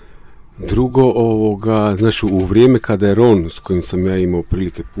 Drugo, znaš, u vrijeme kada je Ron, s kojim sam ja imao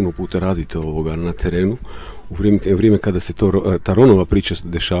prilike puno puta raditi na terenu, u vrijeme kada se ta Ronova priča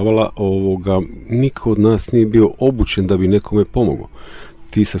dešavala, niko od nas nije bio obučen da bi nekome pomogao.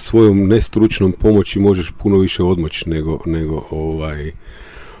 Ti sa svojom nestručnom pomoći možeš puno više odmoći nego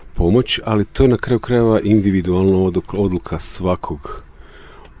pomoć, ali to je na kraju krajeva individualna odluka svakog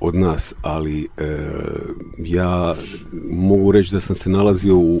od nas, ali ja mogu reći da sam se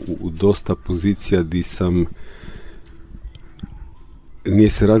nalazio u dosta pozicija di nije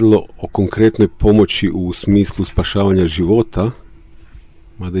se radilo o konkretnoj pomoći u smislu spašavanja života,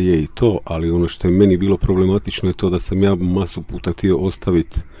 mada je i to, ali ono što je meni bilo problematično je to da sam ja masu puta htio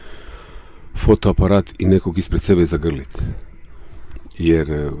ostaviti fotoaparat i nekog ispred sebe zagrliti.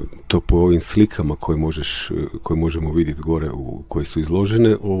 Jer to po ovim slikama koje možemo vidjeti gore, koje su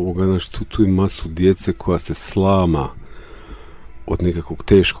izložene, tu je masu djece koja se slama od nekakvog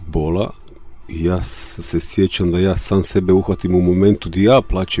teškog bola. I ja se sjećam da ja sam sebe uhvatim u momentu gdje ja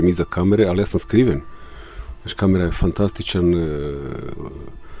plačem iza kamere, ali ja sam skriven. Znači, kamera je fantastičan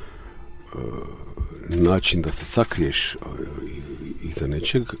način da se sakriješ iza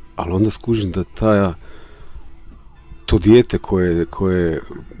nečeg, ali onda skužim da to dijete koje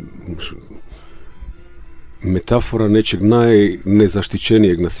metafora nečeg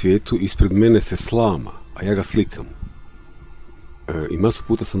najnezaštićenijeg na svijetu ispred mene se slama, a ja ga slikam. I masu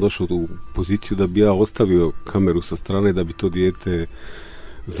puta sam došao u poziciju da bi ja ostavio kameru sa strane da bi to dijete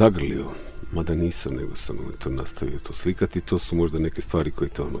zagrlio. Mada nisam, nego sam to nastavio to slikati. To su možda neke stvari koje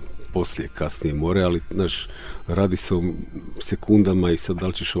te poslije, kasnije more, ali znaš, radi se o sekundama i sad da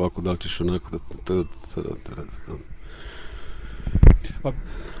li ćeš ovako, da li ćeš onako. Pa,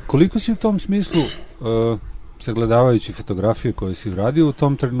 koliko si u tom smislu, sagledavajući fotografije koje si uradio u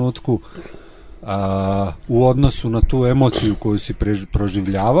tom trenutku, u odnosu na tu emociju koju si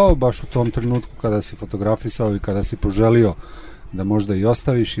proživljavao baš u tom trenutku kada si fotografisao i kada si poželio da možda i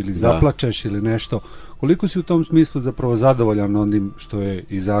ostaviš ili zaplačeš ili nešto, koliko si u tom smislu zapravo zadovoljan onim što je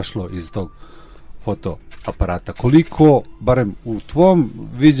izašlo iz tog fotoaparata? Koliko, barem u tvom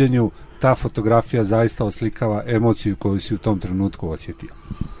viđenju, ta fotografija zaista oslikava emociju koju si u tom trenutku osjetio?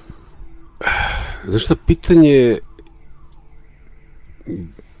 Znaš šta, pitanje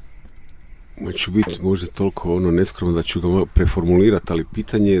ću biti možda toliko neskromno da ću ga preformulirati, ali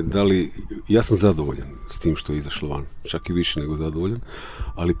pitanje je da li, ja sam zadovoljan s tim što je izašlo van, čak i više nego zadovoljan,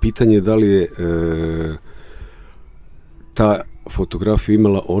 ali pitanje je da li je ta fotografija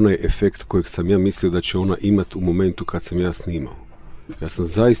imala onaj efekt kojeg sam ja mislio da će ona imati u momentu kad sam ja snimao. Ja sam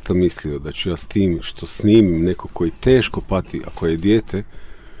zaista mislio da ću ja s tim što snimim neko koji teško pati, a koje je dijete,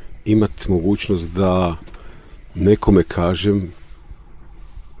 imati mogućnost da nekome kažem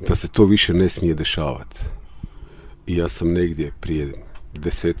da se to više ne smije dešavati. I ja sam negdje prije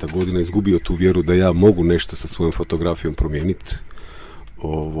 10 godina izgubio tu vjeru da ja mogu nešto sa svojom fotografijom promijeniti.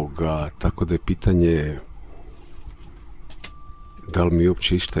 Tako da je pitanje da li mi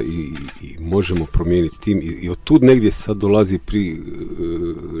uopće išta i možemo promijeniti s tim. I od tud negdje sad dolazi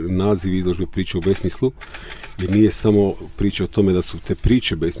naziv izložbe Priče o besmislu, jer nije samo priča o tome da su te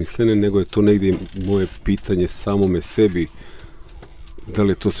priče besmislene, nego je to negdje moje pitanje samome sebi, da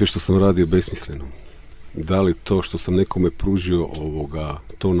li je to sve što sam radio besmisleno. Da li to što sam nekome pružio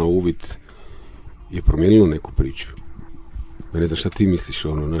to na uvid je promijenilo neku priču. Ja ne znam šta ti misliš,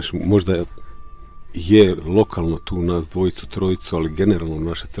 možda je lokalno tu nas dvojicu, trojicu, ali generalno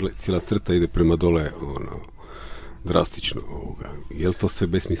naša cijela crta ide prema dole drastično. Je li to sve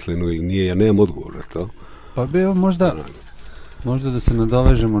besmisleno ili nije? Ja nemam odgovor na to. Pa bi možda da se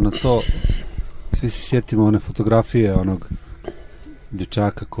nadovežemo na to. Svi se sjetimo one fotografije onog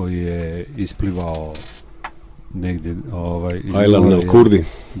dječaka koji je isplivao negdje iz Ajlan na Kurdi.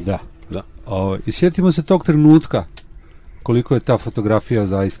 Da. I sjetimo se tog trenutka koliko je ta fotografija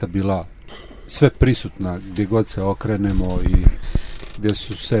zaista bila sve prisutna gdje god se okrenemo i gdje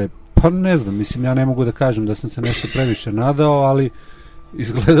su se, pa ne znam, mislim, ja ne mogu da kažem da sam se nešto previše nadao, ali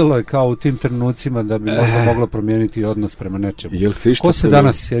izgledalo je kao u tim trenucima da bi možda moglo promijeniti odnos prema nečemu. Ko se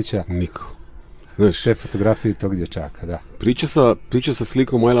danas sjeća? Niko. Te fotografije tog dječaka, da. Priča sa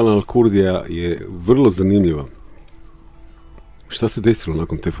slikom Ajlana al-Kurdija je vrlo zanimljiva. Šta se desilo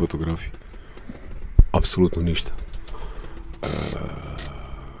nakon te fotografije? Apsolutno ništa.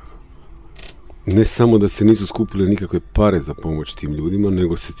 Ne samo da se nisu skupile nikakve pare za pomoć tim ljudima,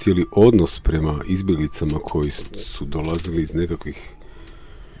 nego se cijeli odnos prema izbjeglicama koji su dolazili iz nekakvih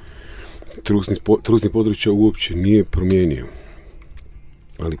trusnih područja uopće nije promijenio.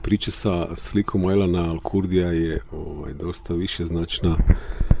 Ali priča sa slikom Ajlana al-Kurdija je dosta više značna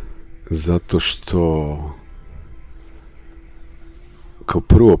zato što kao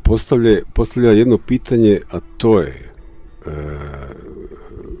prvo postavlja jedno pitanje, a to je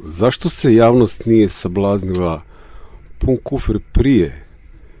zašto se javnost nije sablaznila pun kufer prije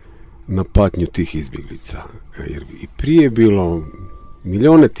na patnju tih izbjeglica? Jer i prije je bilo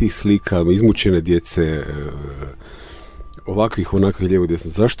milijone tih slika, izmučene djece, ovakvih, onakvih, lijevo,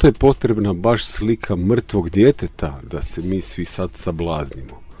 desno. Zašto je potrebna baš slika mrtvog djeteta da se mi svi sad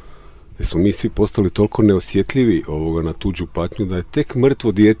sablaznimo? Jer smo mi svi postali toliko neosjetljivi na tuđu patnju da je tek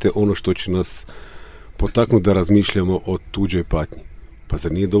mrtvo dijete ono što će nas potaknuti da razmišljamo o tuđoj patnji. Pa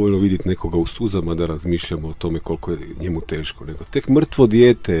zar nije dovoljno vidjeti nekoga u suzama da razmišljamo o tome koliko je njemu teško? Nego tek mrtvo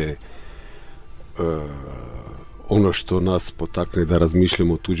dijete je ono što nas potakne da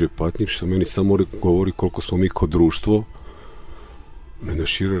razmišljamo o tuđoj patnji, što meni samo govori koliko smo mi kao društvo na jednoj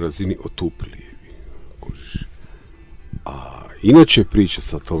široj razini otupili. A inače priča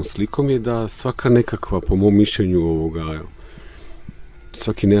sa tom slikom je da svaka nekakva, po mom mišljenju,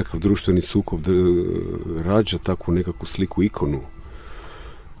 svaki nekakav društveni sukob rađa takvu nekakvu sliku, ikonu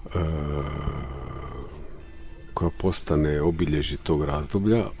koja postane obilježje tog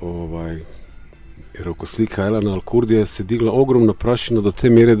razdoblja, jer oko slika Ajlana al-Kurdija se digla ogromna prašina do te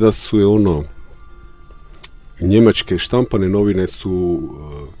mjere da su je njemačke štampane novine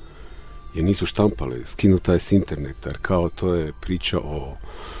je nisu štampale, skinuta je s interneta, jer kao to je priča o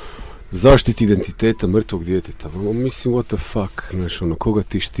zaštiti identiteta mrtvog djeteta. Mislim, what the fuck, znaš, koga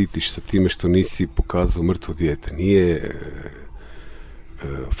ti štitiš sa time što nisi pokazao mrtvo dijete? Nije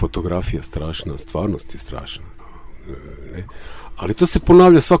fotografija strašna, stvarnost je strašna. Ne? Ali to se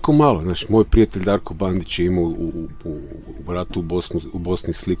ponavlja svako malo. Znaš, moj prijatelj Darko Bandić je imao u ratu u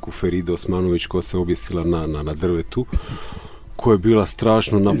Bosni sliku Feride Osmanović koja se objesila na drvetu, koja je bila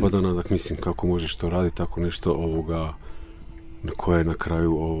strašno napadana. Dakle, mislim, kako možeš to raditi, tako nešto koja je na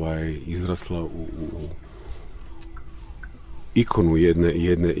kraju izrasla u ikonu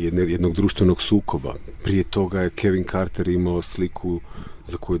jednog društvenog sukoba. Prije toga je Kevin Carter imao sliku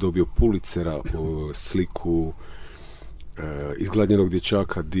za koju je dobio Pulitzera, sliku izgladnjenog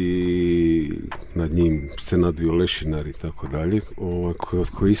dječaka di nad njim se nadvio lešinar i tako dalje,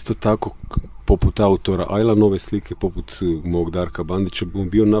 koji isto tako poput autora Ajlanove slike, poput mog Darka Bandića,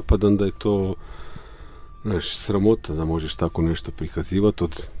 bio napadan da je to, znaš, sramota da možeš tako nešto prikazivati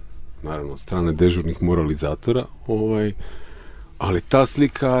od strane dežurnih moralizatora, ali ta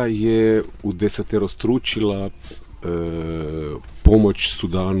slika je udeseterostručila pomoć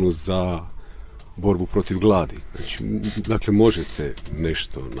Sudanu za borbu protiv gladi. Znači, dakle, može se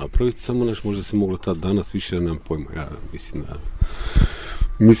nešto napraviti, samo možda se moglo tad danas, više nemam pojma. Ja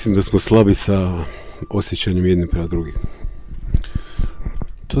mislim da smo slabi sa osjećanjem jednim prema drugim.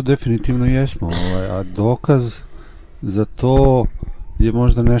 To definitivno jesmo, a dokaz za to je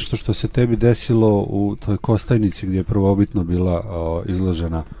možda nešto što se tebi desilo u toj Kostajnici gdje je prvobitno bila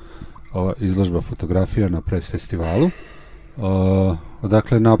izložena izložba fotografija na Press festivalu.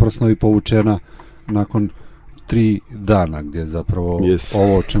 Odakle naprasno i povučena nakon 3 dana gdje zapravo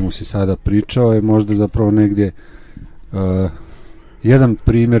ovo o čemu si sada pričao je možda zapravo negdje jedan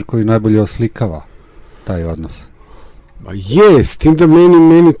primjer koji najbolje oslikava taj odnos. Ma je, s tim da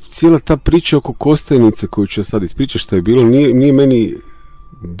meni cijela ta priča oko Kostajnice koju ću sad ispričati što je bilo, nije meni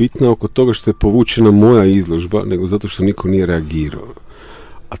bitna oko toga što je povučena moja izložba, nego zato što niko nije reagirao.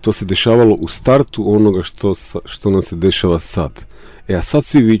 A to se dešavalo u startu onoga što nam se dešava sad. A sad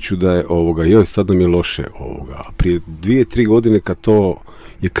svi viču da je joj, sad nam je loše ovoga. A prije 2-3 godine kad to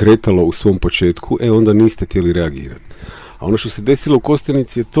je kretalo u svom početku, onda niste htjeli reagirati. A ono što se desilo u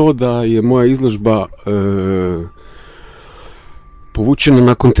Kostajnici je to da je moja izložba povučena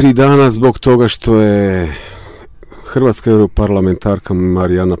nakon 3 dana zbog toga što je hrvatska europarlamentarka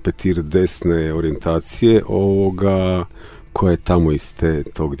Marijana Petir desne orijentacije koja je tamo iz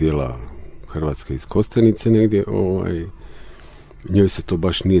tog dijela Hrvatske iz Kostajnice negdje, njoj se to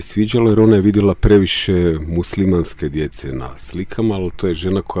baš nije sviđalo jer ona je vidjela previše muslimanske djece na slikama, ali to je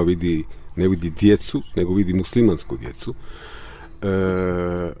žena koja ne vidi djecu, nego vidi muslimansku djecu.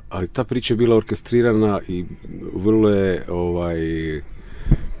 Ali ta priča je bila orkestrirana i vrlo je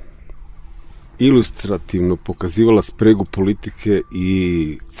ilustrativno pokazivala spregu politike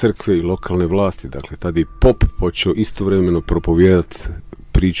i crkve i lokalne vlasti. Dakle, tada je pop počeo istovremeno propovijedati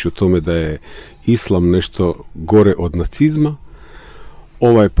priču o tome da je islam nešto gore od nacizma.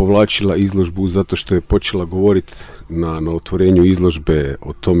 Ova je povlačila izložbu zato što je počela govoriti na otvorenju izložbe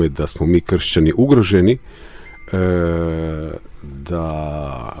o tome da smo mi kršćani ugroženi,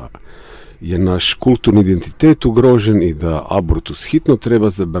 da je naš kulturni identitet ugrožen i da abortus hitno treba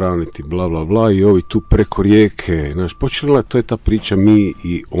zabraniti, bla bla bla, i ovi tu preko rijeke, počela, to je ta priča mi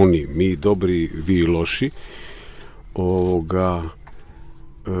i oni, mi dobri, vi loši.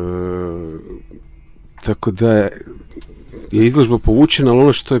 Tako da je izložba povučena, ali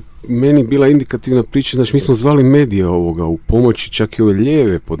ono što je meni bila indikativna priča, znači mi smo zvali medije u pomoći, čak i ove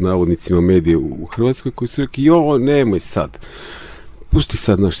lijeve pod navodnicima medije u Hrvatskoj koji su rekli, nemoj sad, pusti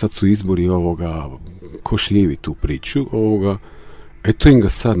sad, sad su izbori ko šljivi tu priču, eto im ga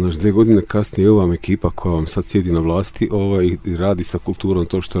sad, 2 godine kasnije ova vam ekipa koja vam sad sjedi na vlasti i radi sa kulturom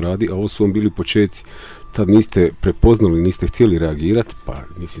to što radi, a ovo su vam bili počeci, tad niste prepoznali, niste htjeli reagirati, pa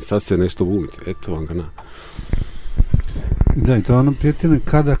mislim sad se nešto bunite, eto vam ga na. Da, i to je ono pitanje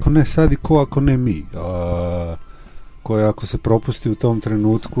kada ako ne sad i ko ako ne mi, koja ako se propusti u tom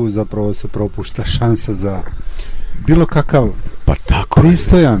trenutku zapravo se propušta šansa za bilo kakav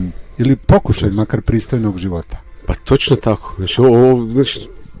pristojan ili pokušaj makar pristojnog života. Pa točno tako, znači,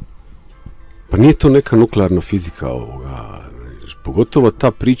 pa nije to neka nuklearna fizika pogotovo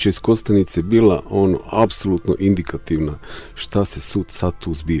ta priča iz Kostajnice bila apsolutno indikativna šta se sad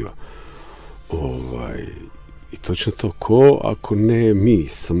tu zbiva. I točno to, ko ako ne mi,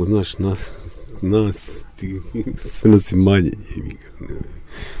 samo znaš nas sve nas je manje,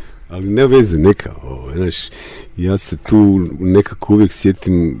 ali ne veze, neka, znaš, ja se tu nekako uvijek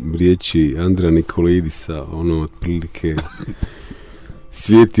sjetim riječi Andreja Nikolaidisa, otprilike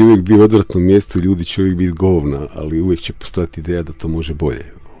svijet je uvijek bio odvratno mjesto, ljudi će uvijek biti govna, ali uvijek će postojati ideja da to može bolje,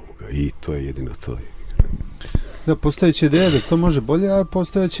 i to je jedino to. Da, postojeće ideja da to može bolje, a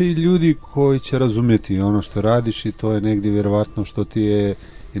postojeće i ljudi koji će razumjeti ono što radiš i to je negdje vjerovatno što ti je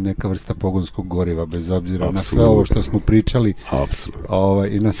i neka vrsta pogonskog goriva, bez obzira na sve ovo što smo pričali.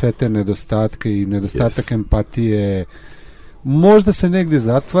 I na sve te nedostatke i nedostatak empatije. Možda se negdje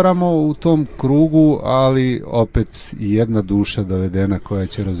zatvaramo u tom krugu, ali opet jedna duša dovedena koja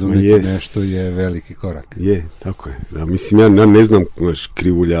će razumjeti nešto je veliki korak. Je, tako je. Da, mislim, ja ne znam,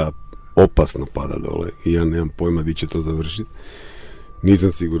 krivulja opasno pada dole i ja nemam pojma di će to završiti.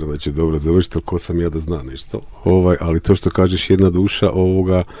 Nisam siguran da će dobro završiti, ali ko sam ja da zna nešto. Ali to što kažeš jedna duša,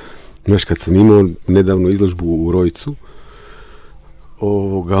 znaš, kad sam imao nedavno izložbu u Rojcu,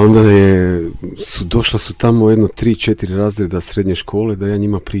 onda došla su tamo jedno 3-4 razreda srednje škole da ja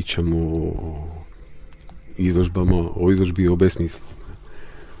njima pričam o izložbi o besmislu.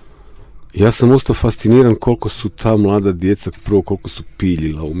 Ja sam ostao fasciniran koliko su ta mlada djeca, prvo koliko su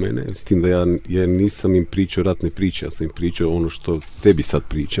piljila u mene, s tim da ja nisam im pričao ratne priče, ja sam im pričao ono što tebi sad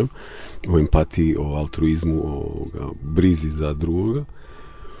pričam, o empatiji, o altruizmu, o brizi za drugoga.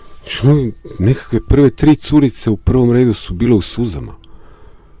 Nekakve prve 3 curice u prvom redu su bile u suzama.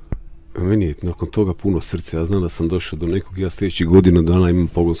 Meni je nakon toga puno srce, ja znam da sam došao do nekog, ja sljedećih godinu dana imam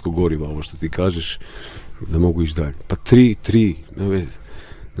pogonsko goriva, ovo što ti kažeš, da mogu ići dalje. Pa 3, ne veze,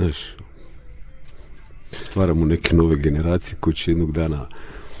 znaš. Stvaramo neke nove generacije koji će jednog dana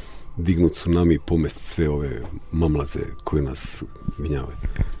dignuti tsunami i pomest sve ove mamlaze koje nas gnjave.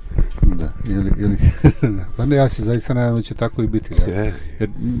 Da, ili pa ne, ja se zaista nadam da će tako i biti. Jer,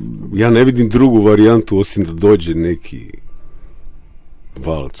 ja ne vidim drugu varijantu osim da dođe neki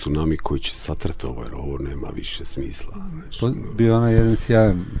val tsunami koji će satrati ovo, jer ovo nema više smisla. Bio onaj jedan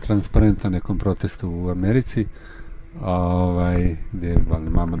sjajan transparent na nekom protestu u Americi, gdje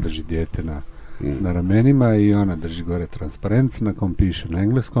mama drži dijete na ramenima i ona drži gore transparent na kom piše na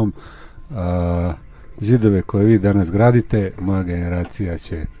engleskom zidove koje vi danas gradite, moja generacija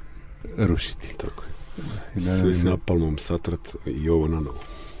će rušiti. Tako je. Sve napalmom satrat i ovo na novo.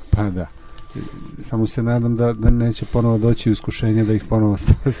 Pa da. Samo se nadam da neće ponovo doći u iskušenje da ih ponovo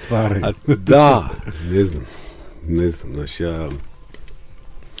stvaraju. Da, ne znam, znaš, ja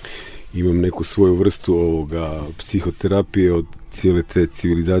imam neku svoju vrstu psihoterapije od cijele te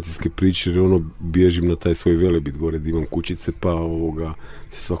civilizacijske priče, jer bježim na taj svoj Velebit gore da imam kućice, pa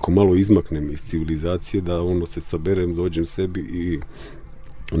se svako malo izmaknem iz civilizacije, da se saberem, dođem sebi i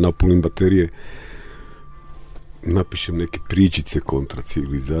napunim baterije, napišem neke pričice kontra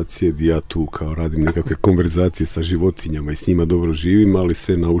civilizacije, gdje ja tu kao radim nekakve konverzacije sa životinjama i s njima dobro živim, ali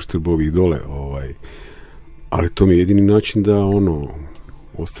sve na uštrb ovih dole. Ali to mi je jedini način da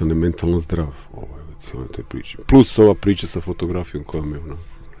ostane mentalno zdrav u cijeloj toj priči. Plus ova priča sa fotografijom koja me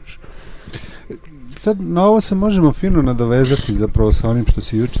Sad na ovo se možemo fino nadovezati zapravo sa onim što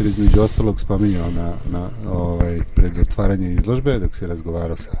si jučer između ostalog spominjao na pred otvaranje izložbe, dok si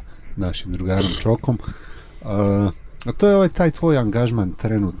razgovarao sa našim drugarom Čokom. A to je taj tvoj angažman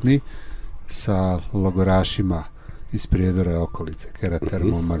trenutni sa logorašima iz Prijedora i okolice, Kera,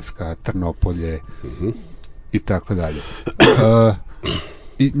 Termomarska, Trnopolje i tako dalje.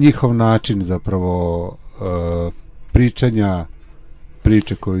 I njihov način zapravo pričanja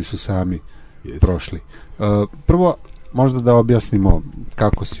priče koju su sami prošli. Prvo, možda da objasnimo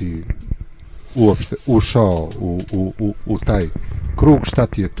kako si uopšte ušao u taj krug, šta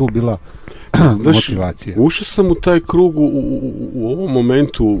ti je tu bila motivacija? Ušao sam u taj krug u ovom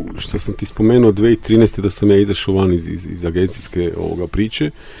momentu, što sam ti spomenuo 2013. da sam ja izašao van iz agencijske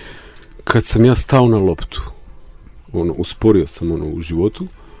priče, kad sam ja stao na loptu. Usporio sam u životu,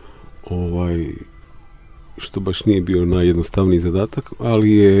 što baš nije bio najjednostavniji zadatak,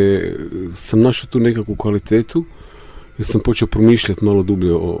 ali sam našao tu nekakvu kvalitetu, jer sam počeo promišljati malo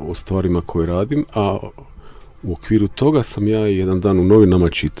dublje o stvarima koje radim, a u okviru toga sam ja jedan dan u novinama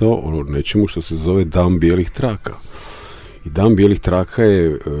čitao o nečemu što se zove Dan bijelih traka. I Dan bijelih traka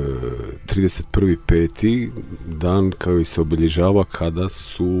je 31.5. dan koji se obilježava kada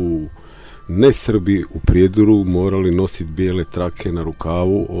su ne Srbi u Prijedoru morali nositi bijele trake na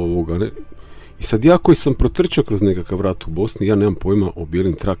rukavu I sad ja koji sam protrčao kroz nekakav rat u Bosni, ja nemam pojma o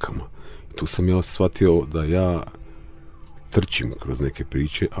bijelim trakama. Tu sam ja shvatio da ja trčim kroz neke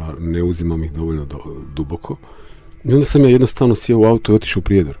priče, a ne uzimam ih dovoljno duboko. I onda sam ja jednostavno sjeo u auto i otišao u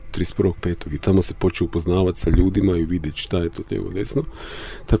Prijedor 31.5. i tamo se počeo upoznavati sa ljudima i vidjeti šta je to lijevo desno.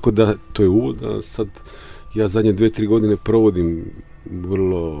 Tako da to je uvod, a sad ja zadnje 2-3 godine provodim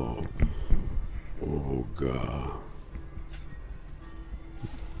vrlo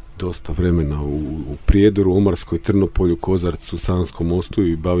dosta vremena u Prijedoru, Omarskoj, Trnopolju, Kozarcu, Sanskom mostu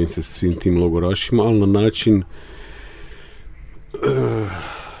i bavim se svim tim logorašima, ali na način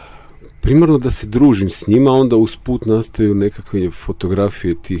primarno da se družim s njima, onda usput nastaju nekakve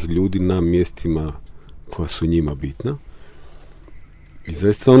fotografije tih ljudi na mjestima koja su njima bitna. I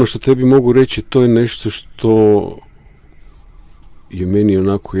zaista ono što tebi mogu reći, to je nešto što je meni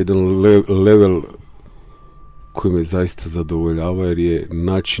onako jedan level koji me zaista zadovoljava, jer je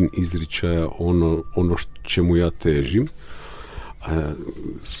način izričaja ono čemu ja težim. A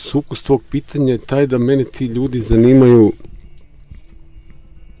sukus tvog pitanja je taj da mene ti ljudi zanimaju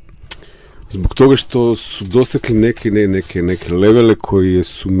zbog toga što su dosekli neke levele koji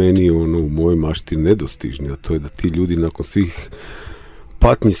su meni u mojoj mašti nedostižni, a to je da ti ljudi nakon svih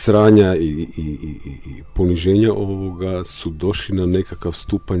patnji, sranja i poniženja su došli na nekakav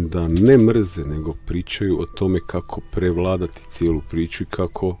stupanj da ne mrze, nego pričaju o tome kako prevladati cijelu priču i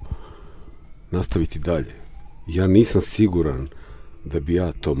kako nastaviti dalje. Ja nisam siguran da bi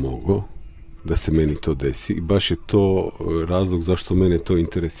ja to mogao, da se meni to desi, i baš je to razlog zašto mene to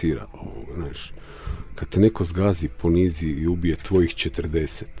interesira. Znaš, kad te neko zgazi, ponizi i ubije tvojih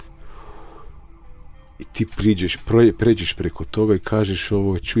 40 i ti pređeš preko toga i kažeš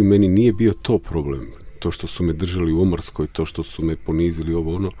čuj, meni nije bio to problem, to što su me držali u Omarskoj, to što su me ponizili,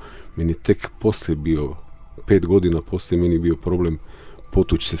 meni tek poslije bio, 5 godina poslije meni bio problem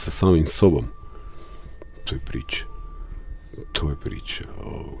potući se sa samim sobom. To je priče. to je priča.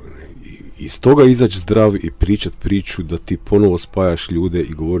 I iz toga izaći zdrav i pričat priču da ti ponovo spajaš ljude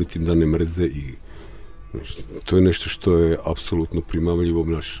i govoriti im da ne mrze i to je nešto što je apsolutno primamljivo,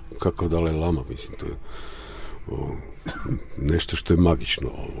 kakav Dalaj Lama, mislim, to je nešto što je magično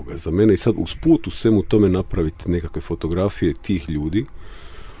za mene. I sad usput u svemu tome napraviti nekakve fotografije tih ljudi.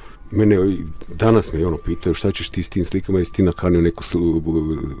 Danas me pitaju šta ćeš ti s tim slikama, jesi ti nakanio neku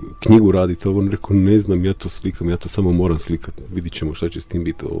knjigu raditi, on rekao ne znam, ja to slikam, ja to samo moram slikati, vidit ćemo šta će s tim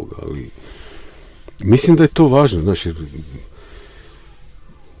biti ali mislim da je to važno, znaš, jer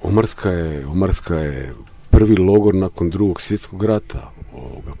Omarska je prvi logor nakon Drugog svjetskog rata,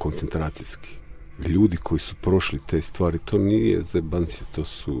 koncentracijski. Ljudi koji su prošli te stvari, to nije zebancija, to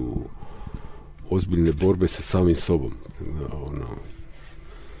su ozbiljne borbe sa samim sobom.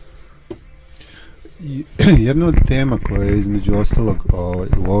 Jedna od tema koja je između ostalog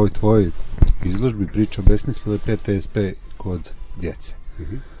u ovoj tvojoj izložbi Priče o besmislu je PTSP kod djece.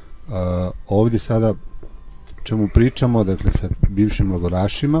 Ovdje sada čemu pričamo, dakle sa bivšim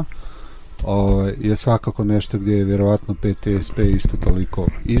logorašima, je svakako nešto gdje je vjerovatno PTSP isto toliko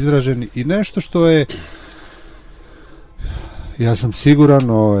izražen i nešto što je, ja sam siguran,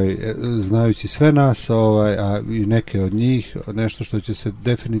 znajući sve nas, a i neke od njih, nešto što će se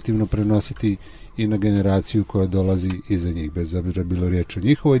definitivno prenositi i na generaciju koja dolazi iza njih, bez obzira bilo riječ o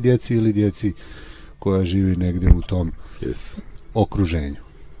njihovoj djeci ili djeci koja živi negdje u tom okruženju.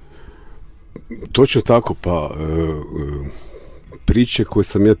 Točno tako, priče koje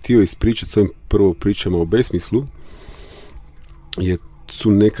sam ja htio ispričati s ovim prvo pričama o besmislu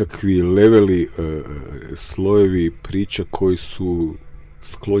su nekakvi leveli, slojevi priča koji su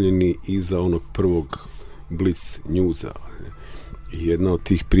sklonjeni iza onog prvog Blic newsa. I jedna od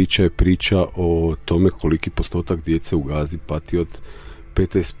tih priča je priča o tome koliki postotak djece u Gazi pati od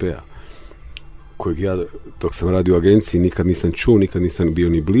PTSP-a, kojeg ja dok sam radio u agenciji nikad nisam čuo, nikad nisam bio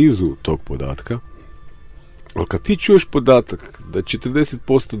ni blizu tog podatka. Ali kad ti čuješ podatak da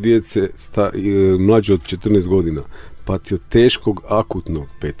 40% djece mlađe od 14 godina pati od teškog akutnog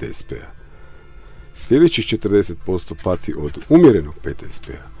PTSP-a, sljedećih 40% pati od umjerenog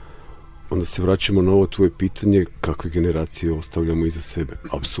PTSP-a, onda se vraćamo na ovo tvoje pitanje kakve generacije ostavljamo iza sebe.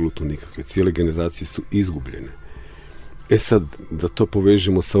 Apsolutno nikakve. Cijele generacije su izgubljene. Sad, da to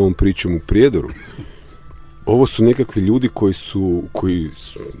povežemo sa ovom pričom u Prijedoru, ovo su nekakvi ljudi koji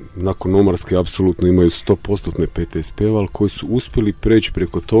nakon Omarske apsolutno imaju 100% PTSP, ali koji su uspjeli preći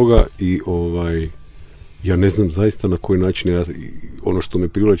preko toga i ja ne znam zaista na koji način, ono što me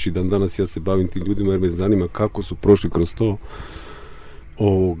privlači dan danas, ja se bavim tim ljudima jer me zanima kako su prošli kroz to,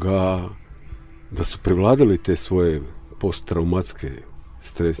 da su prevladali te svoje posttraumatske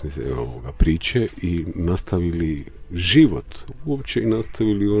stresne priče i nastavili život uopće i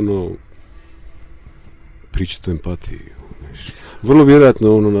nastavili pričati o empatiji. Vrlo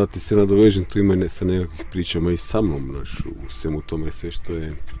vjerojatno da ti se nadovežem, tu ima sa nekakvih pričama i sa mnom u svemu tome,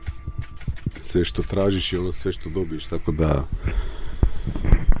 sve što tražiš i sve što dobiješ, tako da...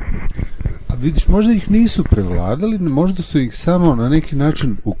 A vidiš, možda ih nisu prevladali, možda su ih samo na neki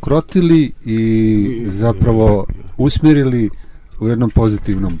način ukrotili i zapravo usmjerili u jednom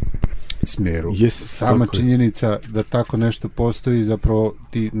pozitivnom smjeru. Sama činjenica da tako nešto postoji, zapravo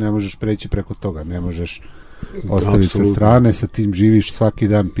ti ne možeš preći preko toga, ne možeš ostaviti sa strane, sa tim živiš svaki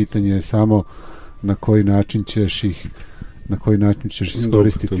dan, pitanje je samo na koji način ćeš ih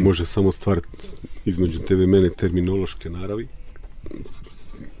iskoristiti. To može samo stvar između tebe i mene terminološke naravi.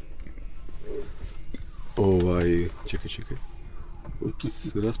 Čekaj.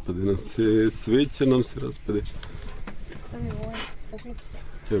 Ups, raspade nam se, sveća nam se raspade.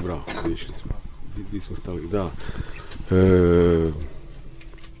 Bravo, riješili smo. Gdje smo stali? Da.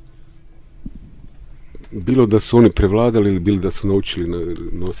 Bilo da su oni prevladali ili bilo da su naučili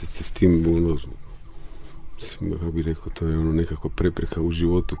nositi se s tim, kako bih rekao, to je nekako prepreka u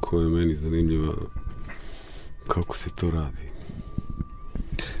životu koja je meni zanimljiva kako se to radi.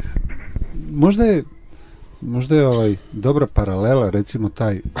 Možda je dobra paralela, recimo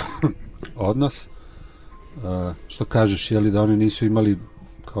taj odnos, što kažeš, da oni nisu imali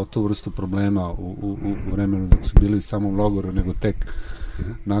kao tu vrstu problema u vremenu dok su bili u samom logoru, nego tek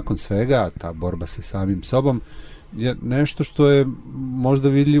nakon svega, ta borba sa samim sobom, je nešto što je možda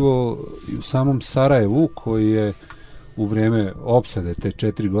vidljivo i u samom Sarajevu, koji je u vrijeme opsade te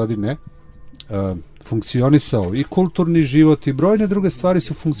 4 godine funkcionisao i kulturni život i brojne druge stvari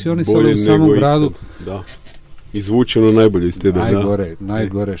su funkcionisale u samom gradu. Da. Izvučeno najbolje iz tebe.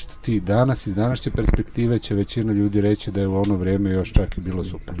 Najgore što ti danas, iz današnje perspektive će većina ljudi reći da je u ono vrijeme još čak i bilo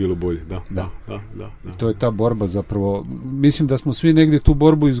super. Bilo bolje, da. I to je ta borba zapravo. Mislim da smo svi negdje tu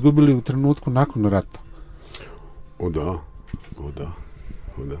borbu izgubili u trenutku nakon rata. Da. Da.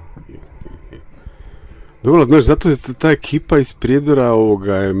 Dobro, znaš, zato je ta ekipa iz Prijedora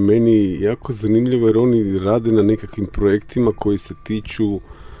je meni jako zanimljivo jer oni rade na nekakvim projektima koji se tiču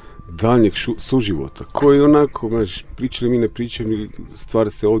daljnjeg suživota. Koji onako, znaš, pričali mi ne pričali,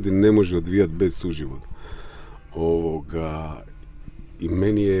 stvar se ovdje ne može odvijati bez suživota. I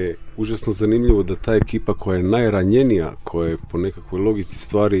meni je užasno zanimljivo da ta ekipa koja je najranjenija, koja je po nekakvoj logici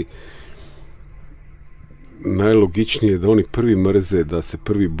stvari najlogičnije, da oni prvi mrze, da se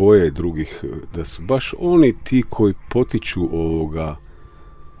prvi boje drugih, da su baš oni ti koji potiču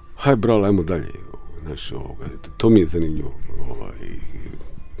haj brale, ajmo dalje. Znaš, to mi je zanimljivo.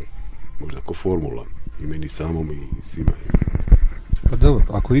 Možda ko formula i meni samom i svima. Pa dobro,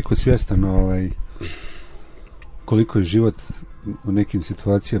 ako iko svjestan koliko je život u nekim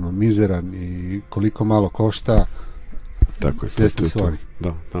situacijama mizeran i koliko malo košta, tako je, svjesni su oni.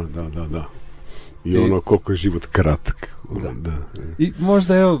 Da. I ono koliko je život kratak. Da. I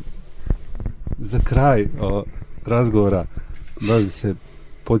možda evo za kraj razgovora baš da se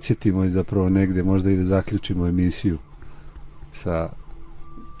podsjetimo i zapravo negdje možda i da zaključimo emisiju sa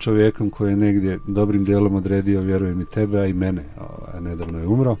čovjekom koji je negdje dobrim dijelom odredio, vjerujem i tebe, a i mene. Nedavno je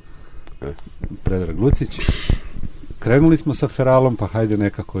umro. Predrag Lucić. Krenuli smo sa feralom, pa hajde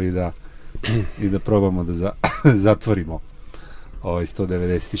nekako i da probamo da zatvorimo ovaj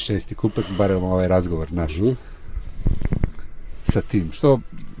 196. kupek, barem ovaj razgovor naš sa tim. Što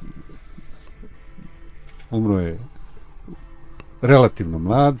umro je relativno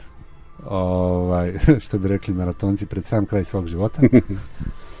mlad, što bi rekli maratonci, pred sam kraj svog života.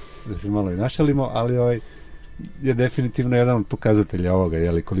 Da se malo i našalimo, ali je definitivno jedan od pokazatelja ovoga,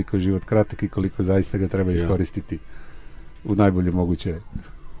 jeli, koliko je život kratak i koliko zaista ga treba iskoristiti u najbolje moguće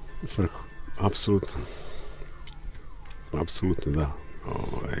svrhu. Apsolutno, da.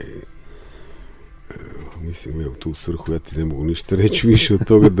 Mislim, u tu svrhu ja ti ne mogu ništa reći više od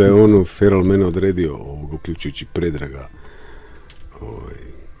toga da je feral mene odredio, uključujući Predraga,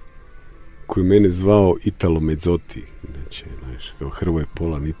 koji mene zvao Italo Mezzoti, inače, znaš, Hrvoje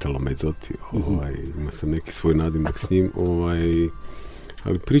Polan, Italo Mezzoti, ima sam neki svoj nadimak s njim,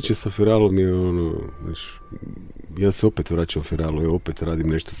 ali priče sa feralom je znaš, ja se opet vraćam feralu, ja opet radim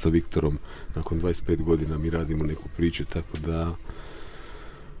nešto sa Viktorom, nakon 25 godina mi radimo neku priču, tako da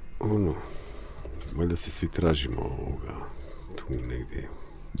valjda se svi tražimo tu negdje.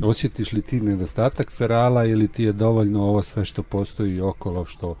 Osjetiš li ti nedostatak ferala ili ti je dovoljno ovo sve što postoji okolo,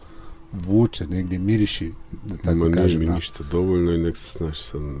 što vuče, negdje miriši, da tako kažem? Nije mi ništa dovoljno i nek se, znaš,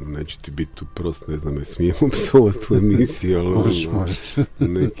 neće ti biti tu prost, ne znam, ne smijemo psovati tu emisiju, ali možeš.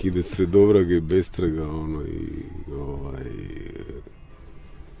 Neki ide sve dovrage i bestraga,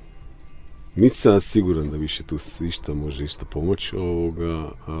 nisam siguran da više tu išta može išta pomoći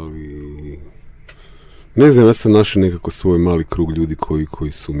ali ne znam, ja sam našao nekako svoj mali krug ljudi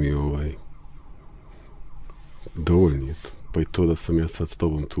koji su mi dovoljni, eto. Pa i to da sam ja sad s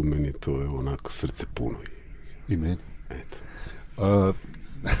tobom tu, meni je to onako srce puno. I meni. Eto.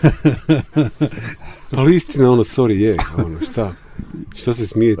 Ali istina, sorry, je, šta se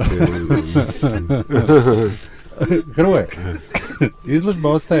smijete? Hrvoje, izložba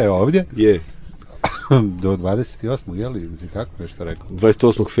ostaje ovdje. Je. Do 28. je li si tako nešto rekao?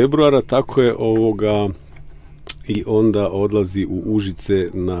 28. februara, tako je, i onda odlazi u Užice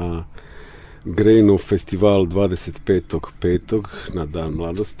na Grejnov festival 25.5. na Dan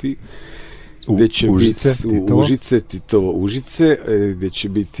mladosti. Titovo Užice, gdje će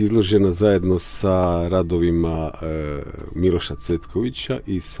biti izložena zajedno sa radovima Miloša Cvetkovića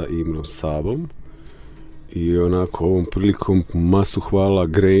i sa Imrom Savom. I onako ovom prilikom masu hvala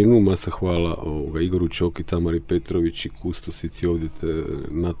Grejnu, masa hvala Igoru Čoki, Tamari Petrović i kustosici ovdje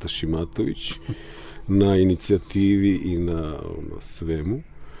Nataši Matović na inicijativi i na svemu.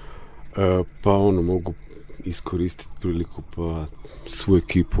 Pa mogu iskoristiti priliku pa svu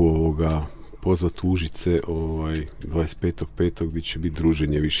ekipu pozvati u Užice 25.5. gdje će biti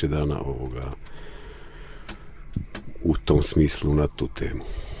druženje više dana u tom smislu na tu temu.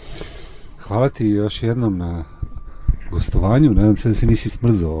 Hvala ti još jednom na gostovanju, nadam se da se nisi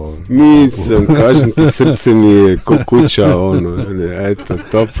smrzao. Nisam, kažem ti, srce mi je ko kuća, eto,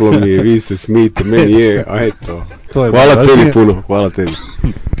 toplo mi je, vi se smijete, meni je, a eto. Hvala tebi puno, hvala tebi.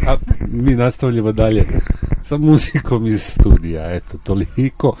 A mi nastavljamo dalje sa muzikom iz studija, eto,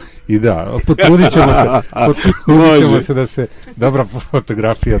 toliko. I da, potrudit ćemo se da se dobra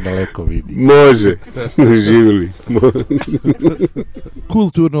fotografija daleko vidi. Može, živjeli.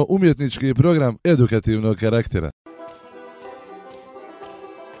 Kulturno-umjetnički program edukativnog karaktera.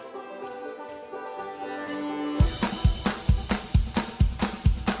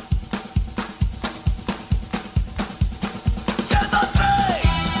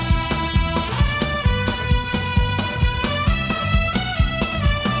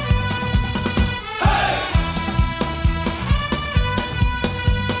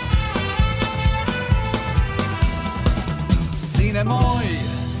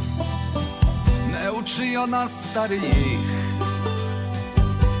 od nas starijih,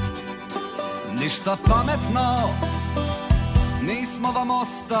 ništa pametno nismo vam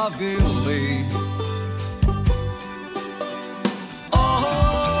ostavili.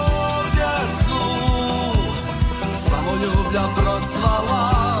 Ovdje su samo ljublja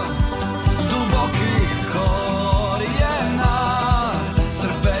procvala dubokih korijena,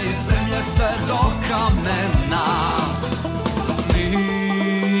 crpe iz zemlje sve do kamena.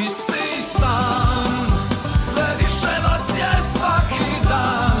 Nisi sam, sve više vas je svaki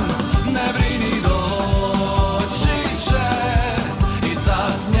dan, ne brini doći će i ta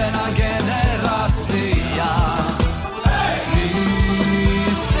smjena generacija.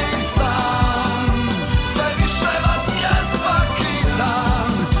 Nisi sam, sve više vas je svaki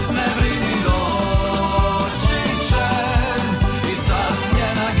dan, ne brini doći će i ta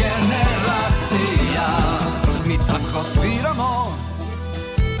smjena generacija. Mi tako sviramo,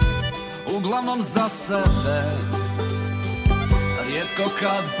 uglavnom za sebe, rijetko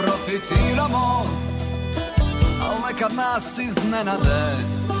kad profitiramo, al nekad nas iznenade.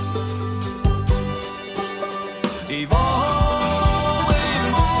 I volimo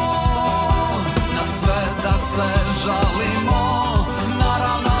na sve da se žalimo,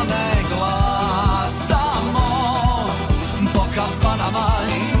 naravno ne glasamo, po kafanama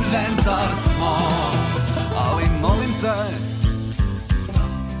inventar smo. Ali molim te,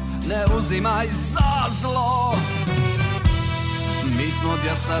 ne uzimaj za zlo, mi smo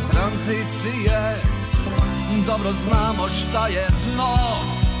djeca tranzicije, dobro znamo šta je dno.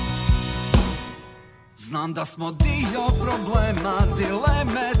 Znam da smo dio problema,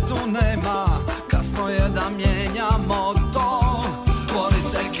 dileme tu nema, kasno je da mijenjamo to. Tvori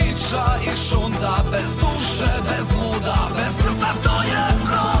se kiča i šunda, bez duše, bez muda, bez srca, to je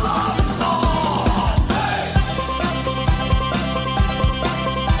prolazno.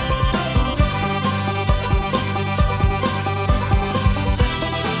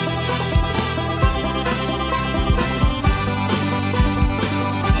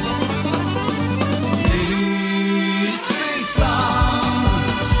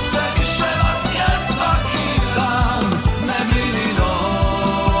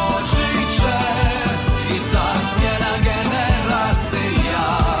 Smjena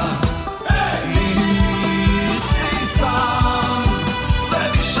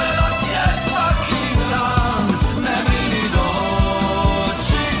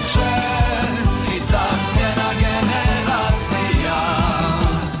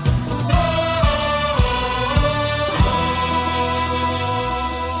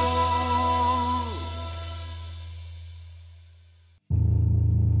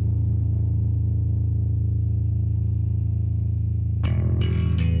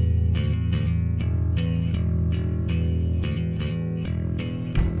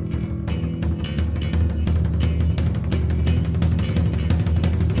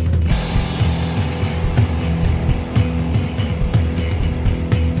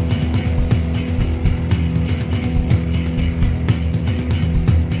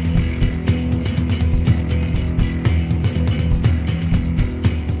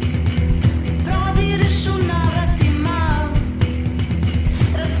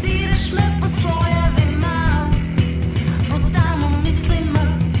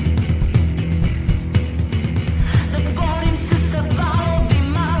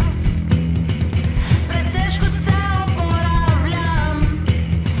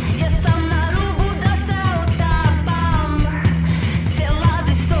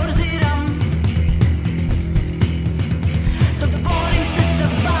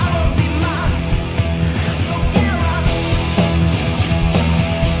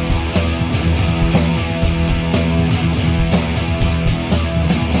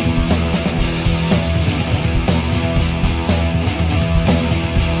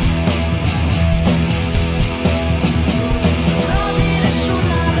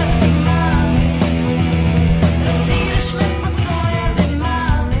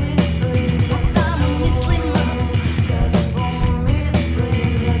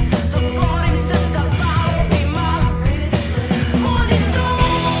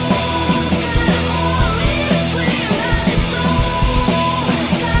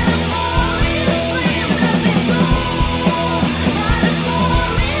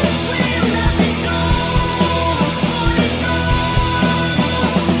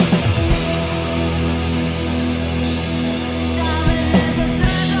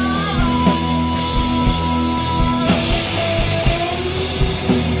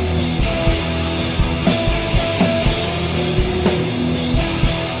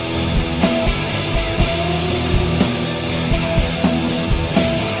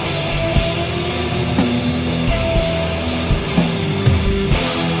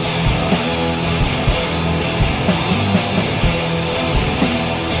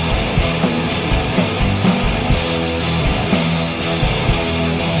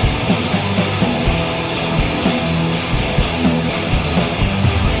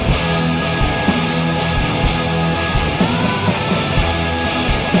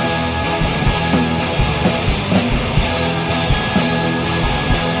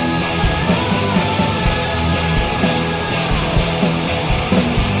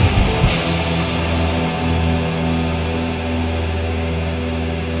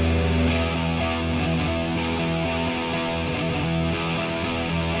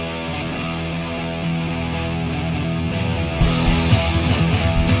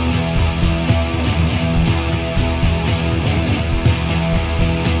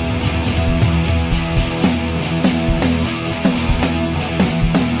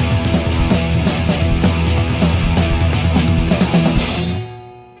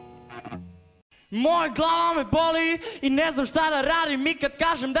Moja glava me boli i ne znam šta da radim. I kad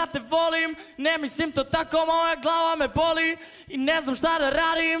kažem da te volim, ne mislim to tako. Moja glava me boli i ne znam šta da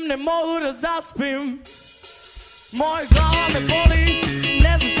radim. Ne mogu da zaspim. Moja glava me boli,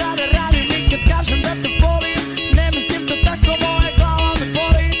 ne znam šta da radim. I kad kažem da te volim, ne mislim to tako. Moja glava me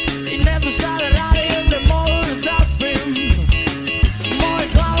boli i ne znam šta da radim. Ne mogu da zaspim. Moja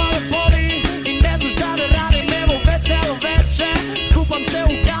glava me boli i ne znam šta da radim. Evo već celo veče kupam se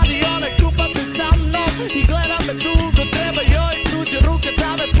u kadi, ona kupa se sa mnom i gleda me dugo. Treba joj tuđe ruke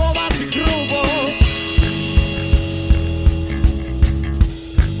da me považi grubo.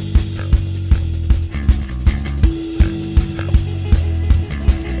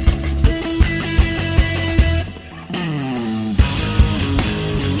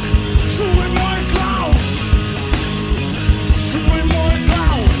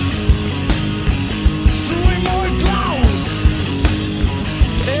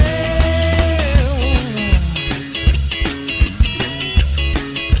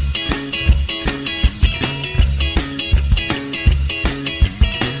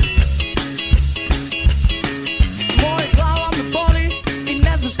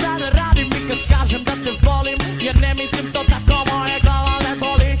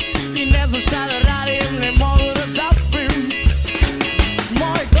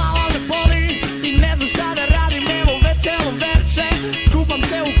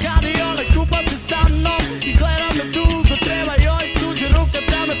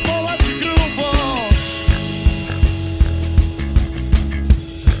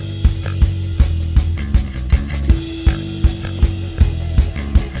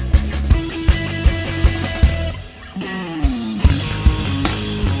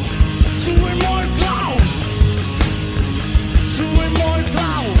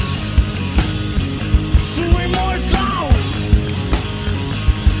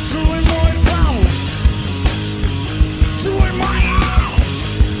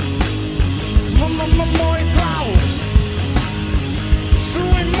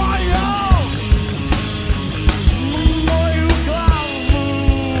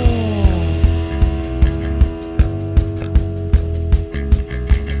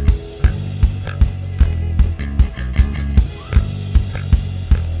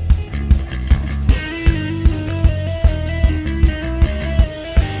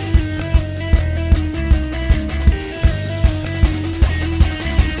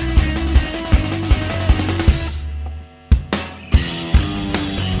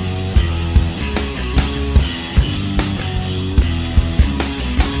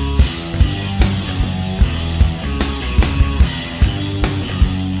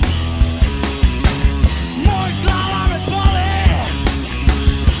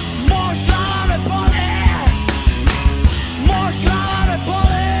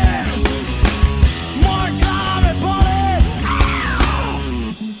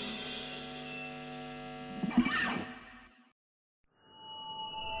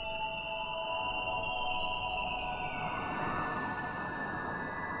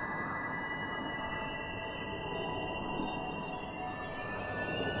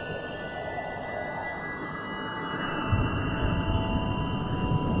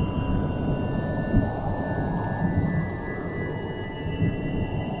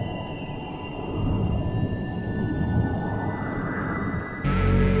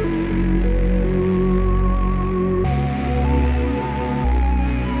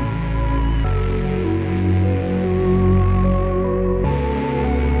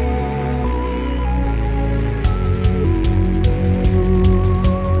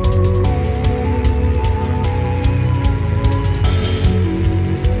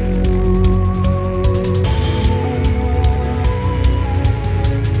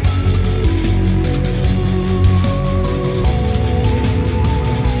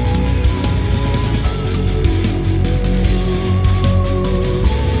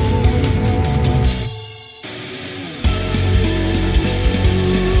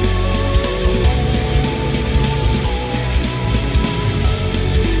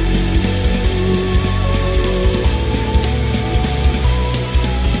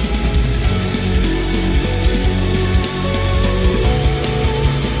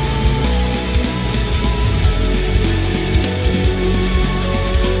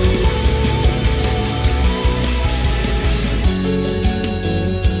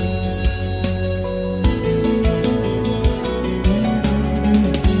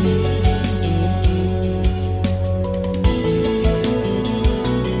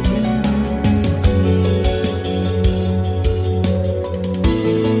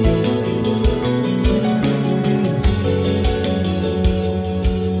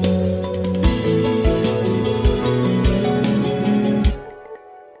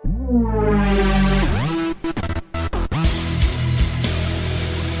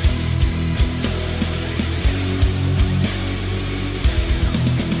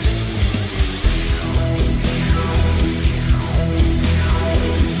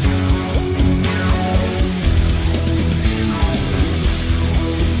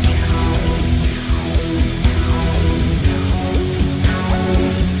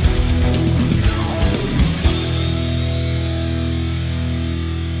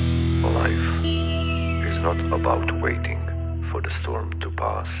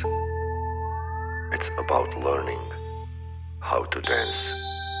 How to dance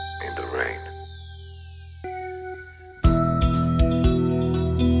in the rain.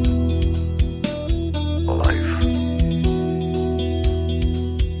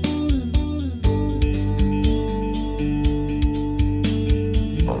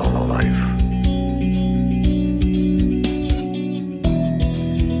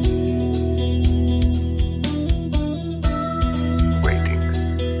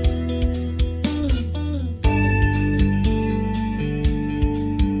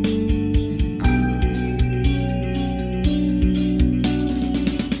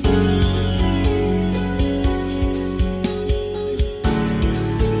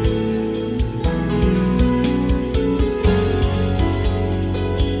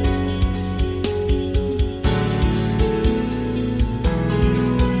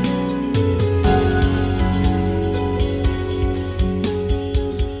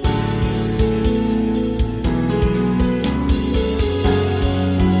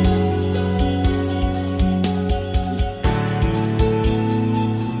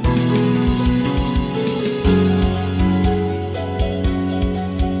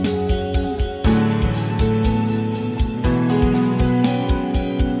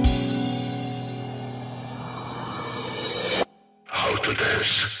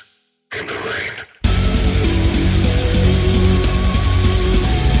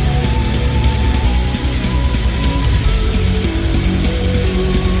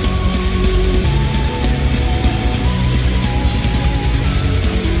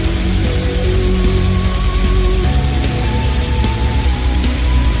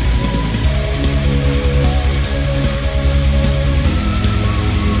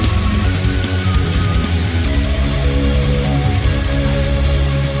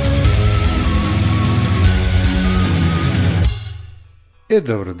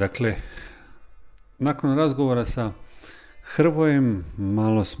 Dobro, dakle, nakon razgovora sa Hrvojem,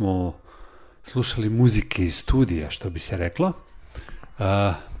 malo smo slušali muzike iz studija, što bi se reklo.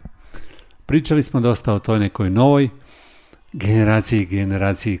 Pričali smo dosta o toj nekoj novoj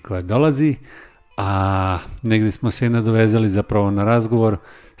generaciji koja dolazi, a negdje smo se nadovezali zapravo na razgovor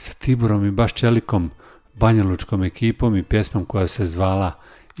sa Tiborom i baš Čelikom, banjalučkom ekipom i pjesmom koja se zvala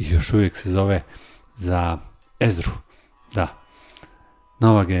i još uvijek se zove Za Ezru. Da.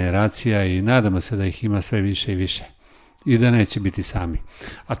 Nova generacija i nadamo se da ih ima sve više i više i da neće biti sami.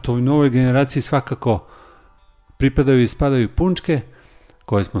 A toj novoj generaciji svakako pripadaju i spadaju punčke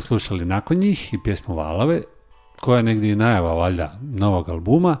koje smo slušali nakon njih i pjesmu Valave, koja je negdje i najava valjda novog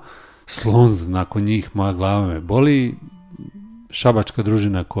albuma, Slonz nakon njih Moja glava me boli, šabačka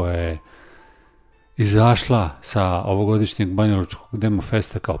družina koja je izašla sa ovogodišnjeg banjalučkog demo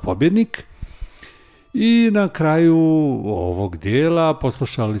festa kao pobjednik. I na kraju ovog dijela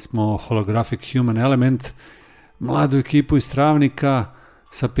poslušali smo Holographic Human Element, mladu ekipu iz Travnika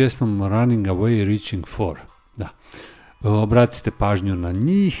sa pjesmom Running Away Reaching For. Da. Obratite pažnju na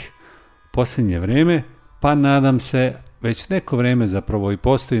njih posljednje vrijeme, pa nadam se već neko vrijeme zapravo i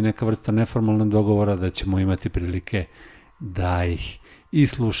postoji neka vrsta neformalnog dogovora da ćemo imati prilike da ih i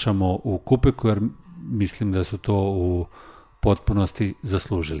slušamo u kupeku, jer mislim da su to u potpunosti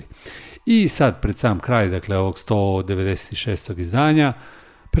zaslužili. I sad pred sam kraj, dakle, ovog 196. izdanja,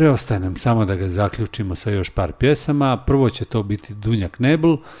 preostaje nam samo da ga zaključimo sa još par pjesama. Prvo će to biti Dunjak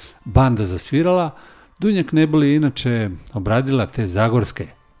Nebel, banda zasvirala. Dunjak Nebel je inače obradila te zagorske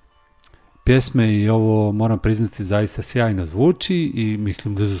pjesme i ovo, moram priznati, zaista sjajno zvuči i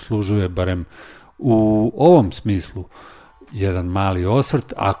mislim da zaslužuje barem u ovom smislu jedan mali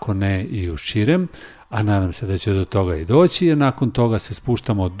osvrt, ako ne i u širem, a nadam se da će do toga i doći, jer nakon toga se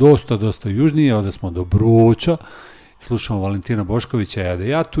spuštamo dosta južnije, onda smo do Bruča, slušamo Valentina Boškovića i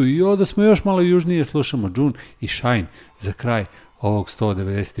Adejatu i onda smo još malo južnije, slušamo June i Shine za kraj ovog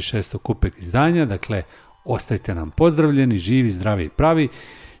 196. kupek izdanja. Dakle, ostajte nam pozdravljeni, živi, zdravi i pravi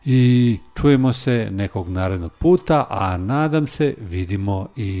i čujemo se nekog narednog puta, a nadam se vidimo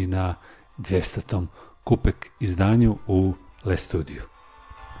i na 200. kupek izdanju u Le Studiju.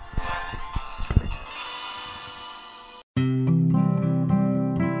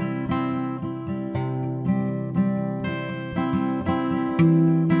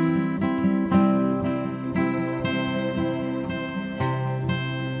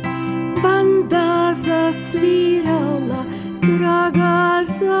 Banda zasvirala, draga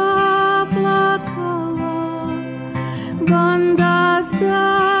zaplakala. Banda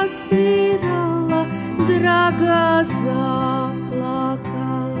zasvirala, draga zaplakala.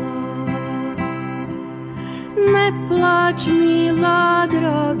 Ne plać, mila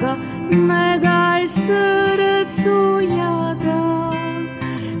draga, ne daj srcu jada.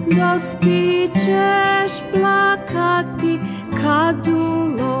 Dosti ćeš plakati kad u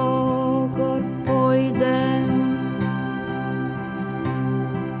logor pojdem,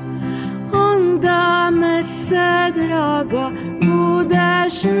 onda me se, draga,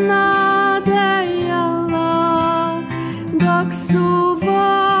 budeš nadejala, dok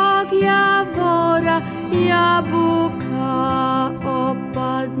suvog javora jabuka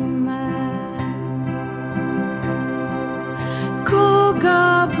opadne.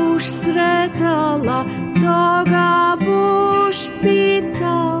 Koga buš sretala, toga buš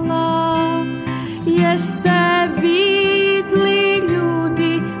pitala, jeste vidli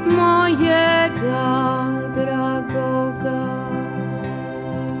ljudi mojega dragoga.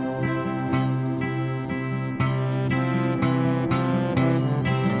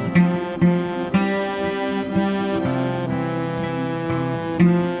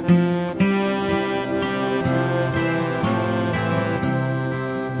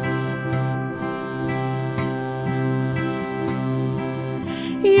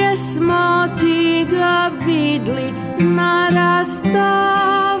 Jesmo ti ga vidli na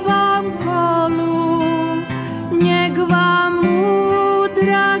rastavom kolu, njegova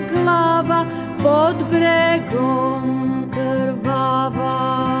mudra glava pod bregom krvava,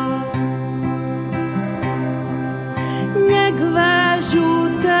 njegove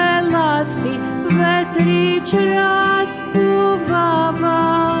žute lasi vetrić raspuvava,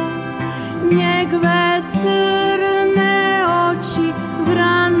 njegove crne oči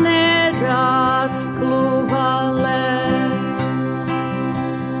brane raskluvale,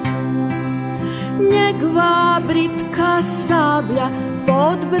 njegova britka sablja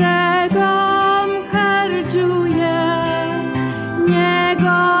pod bregom hrđuje,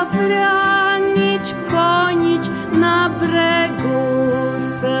 njegov ranić konjić na bregu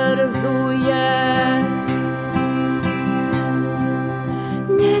srzuje,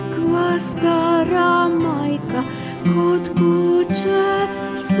 njegova stara majka kod kuće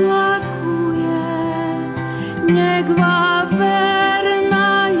splakuje, njegova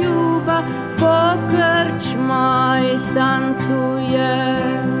verna ljubav po krčma istancuje.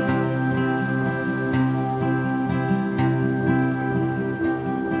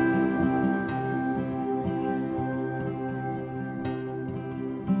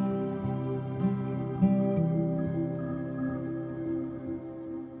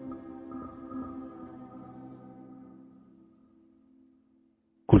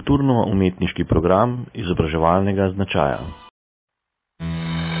 Kulturno-umetniški program izobraževalnega značaja.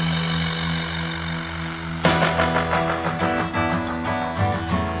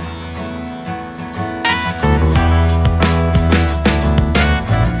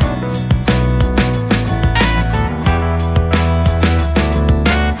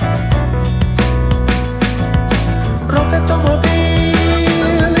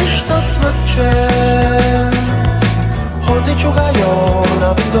 Roketomobili što cvrče, hodit ću ga joj na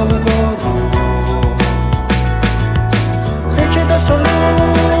Vidovu goru.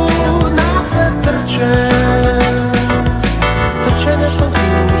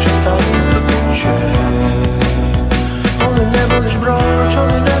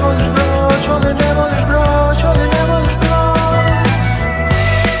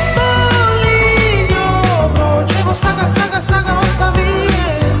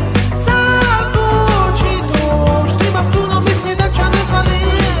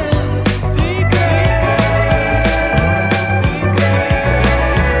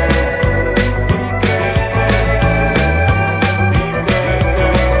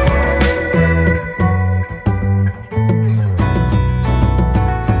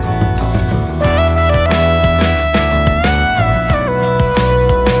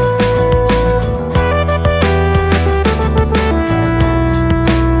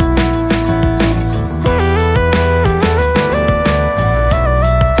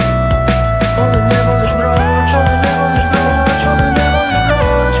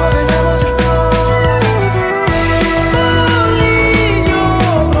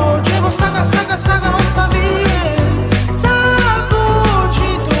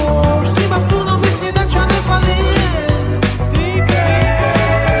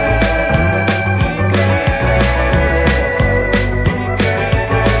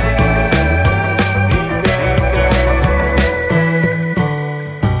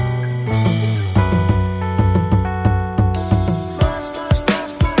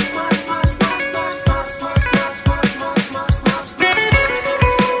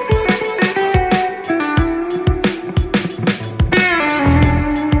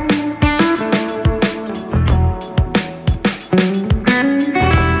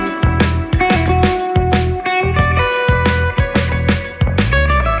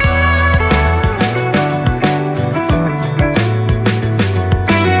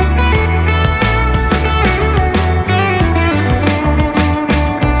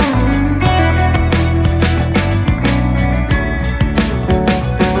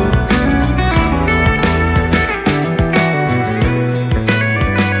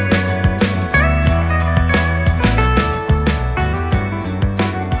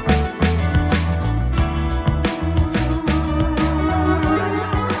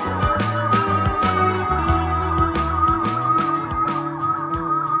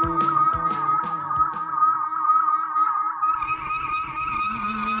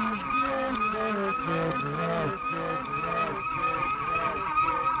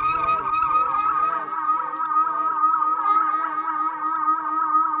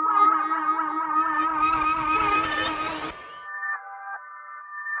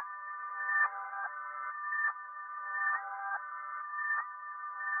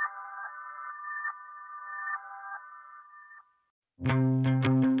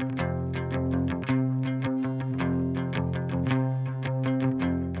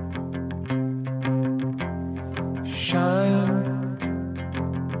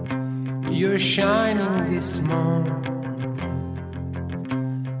 shining this morning.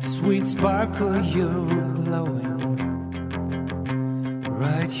 Sweet sparkle, you're glowing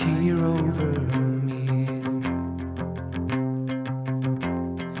right here over me.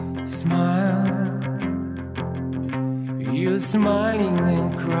 Smile, you're smiling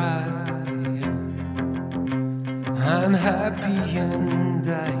and crying. I'm happy and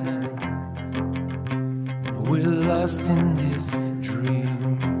dying. We're lost in this dream.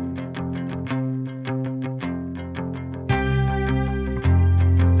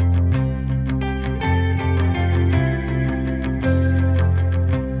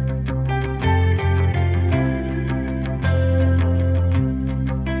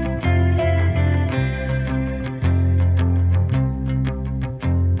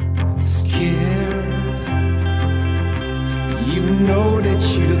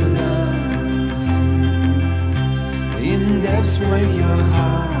 Where your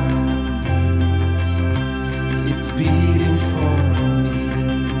heart beats, it's beating for me.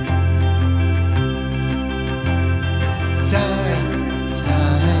 Time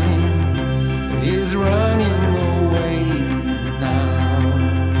is running away now,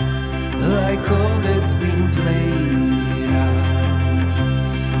 like all that's been played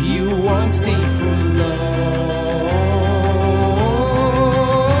out. You won't stay for long.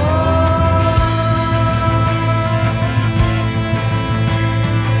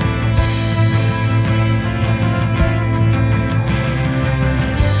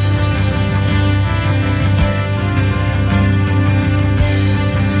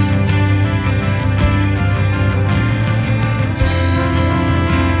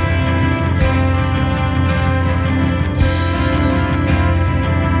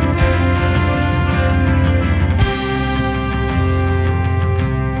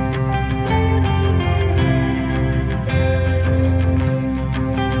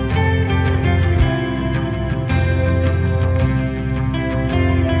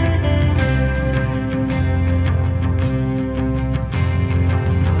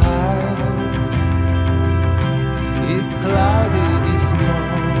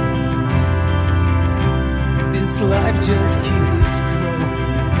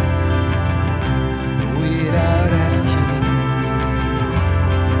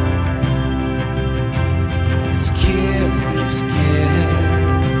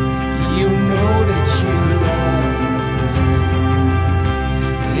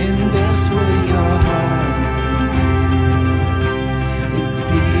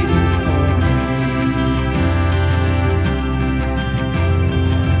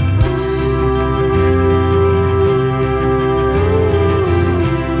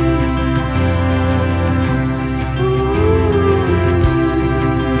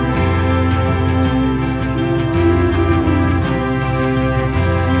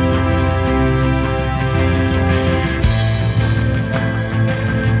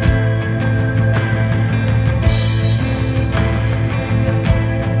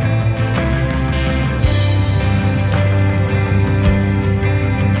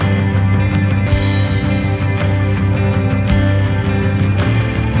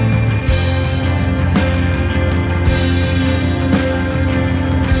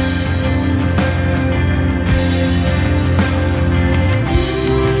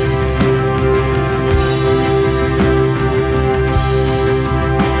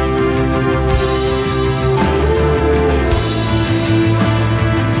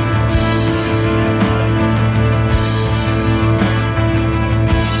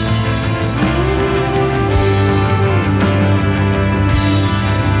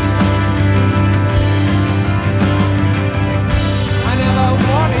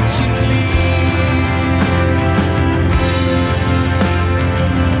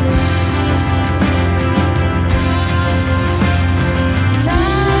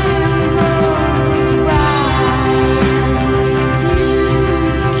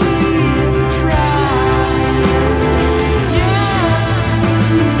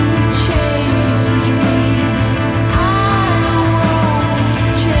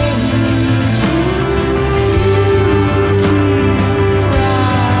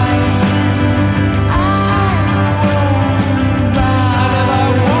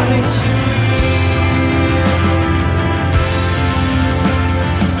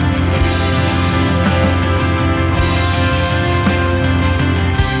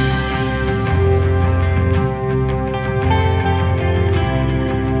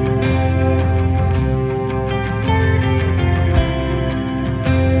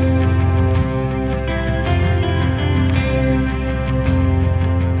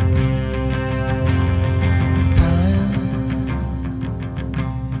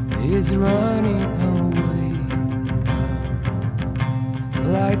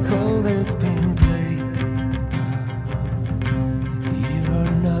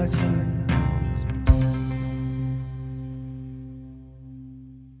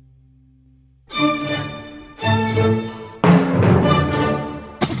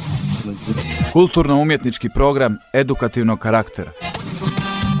 Kulturno-umjetnički program edukativnog karaktera.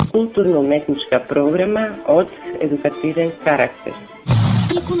 Kulturno-umetnička programa od edukativen karakter.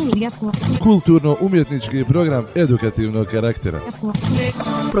 Kulturno-umjetnički program edukativnog karaktera.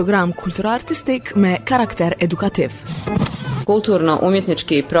 Program kulturartistik me karakter edukativ.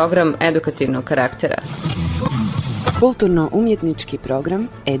 Kulturno-umjetnički program edukativnog karaktera. Kulturno-umjetnički program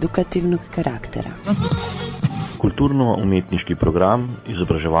edukativnog karaktera. Kulturno-umjetniški program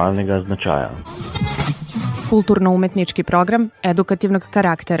izobraževalnega značaja. Kulturno-umjetnički program edukativnog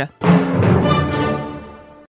karaktera.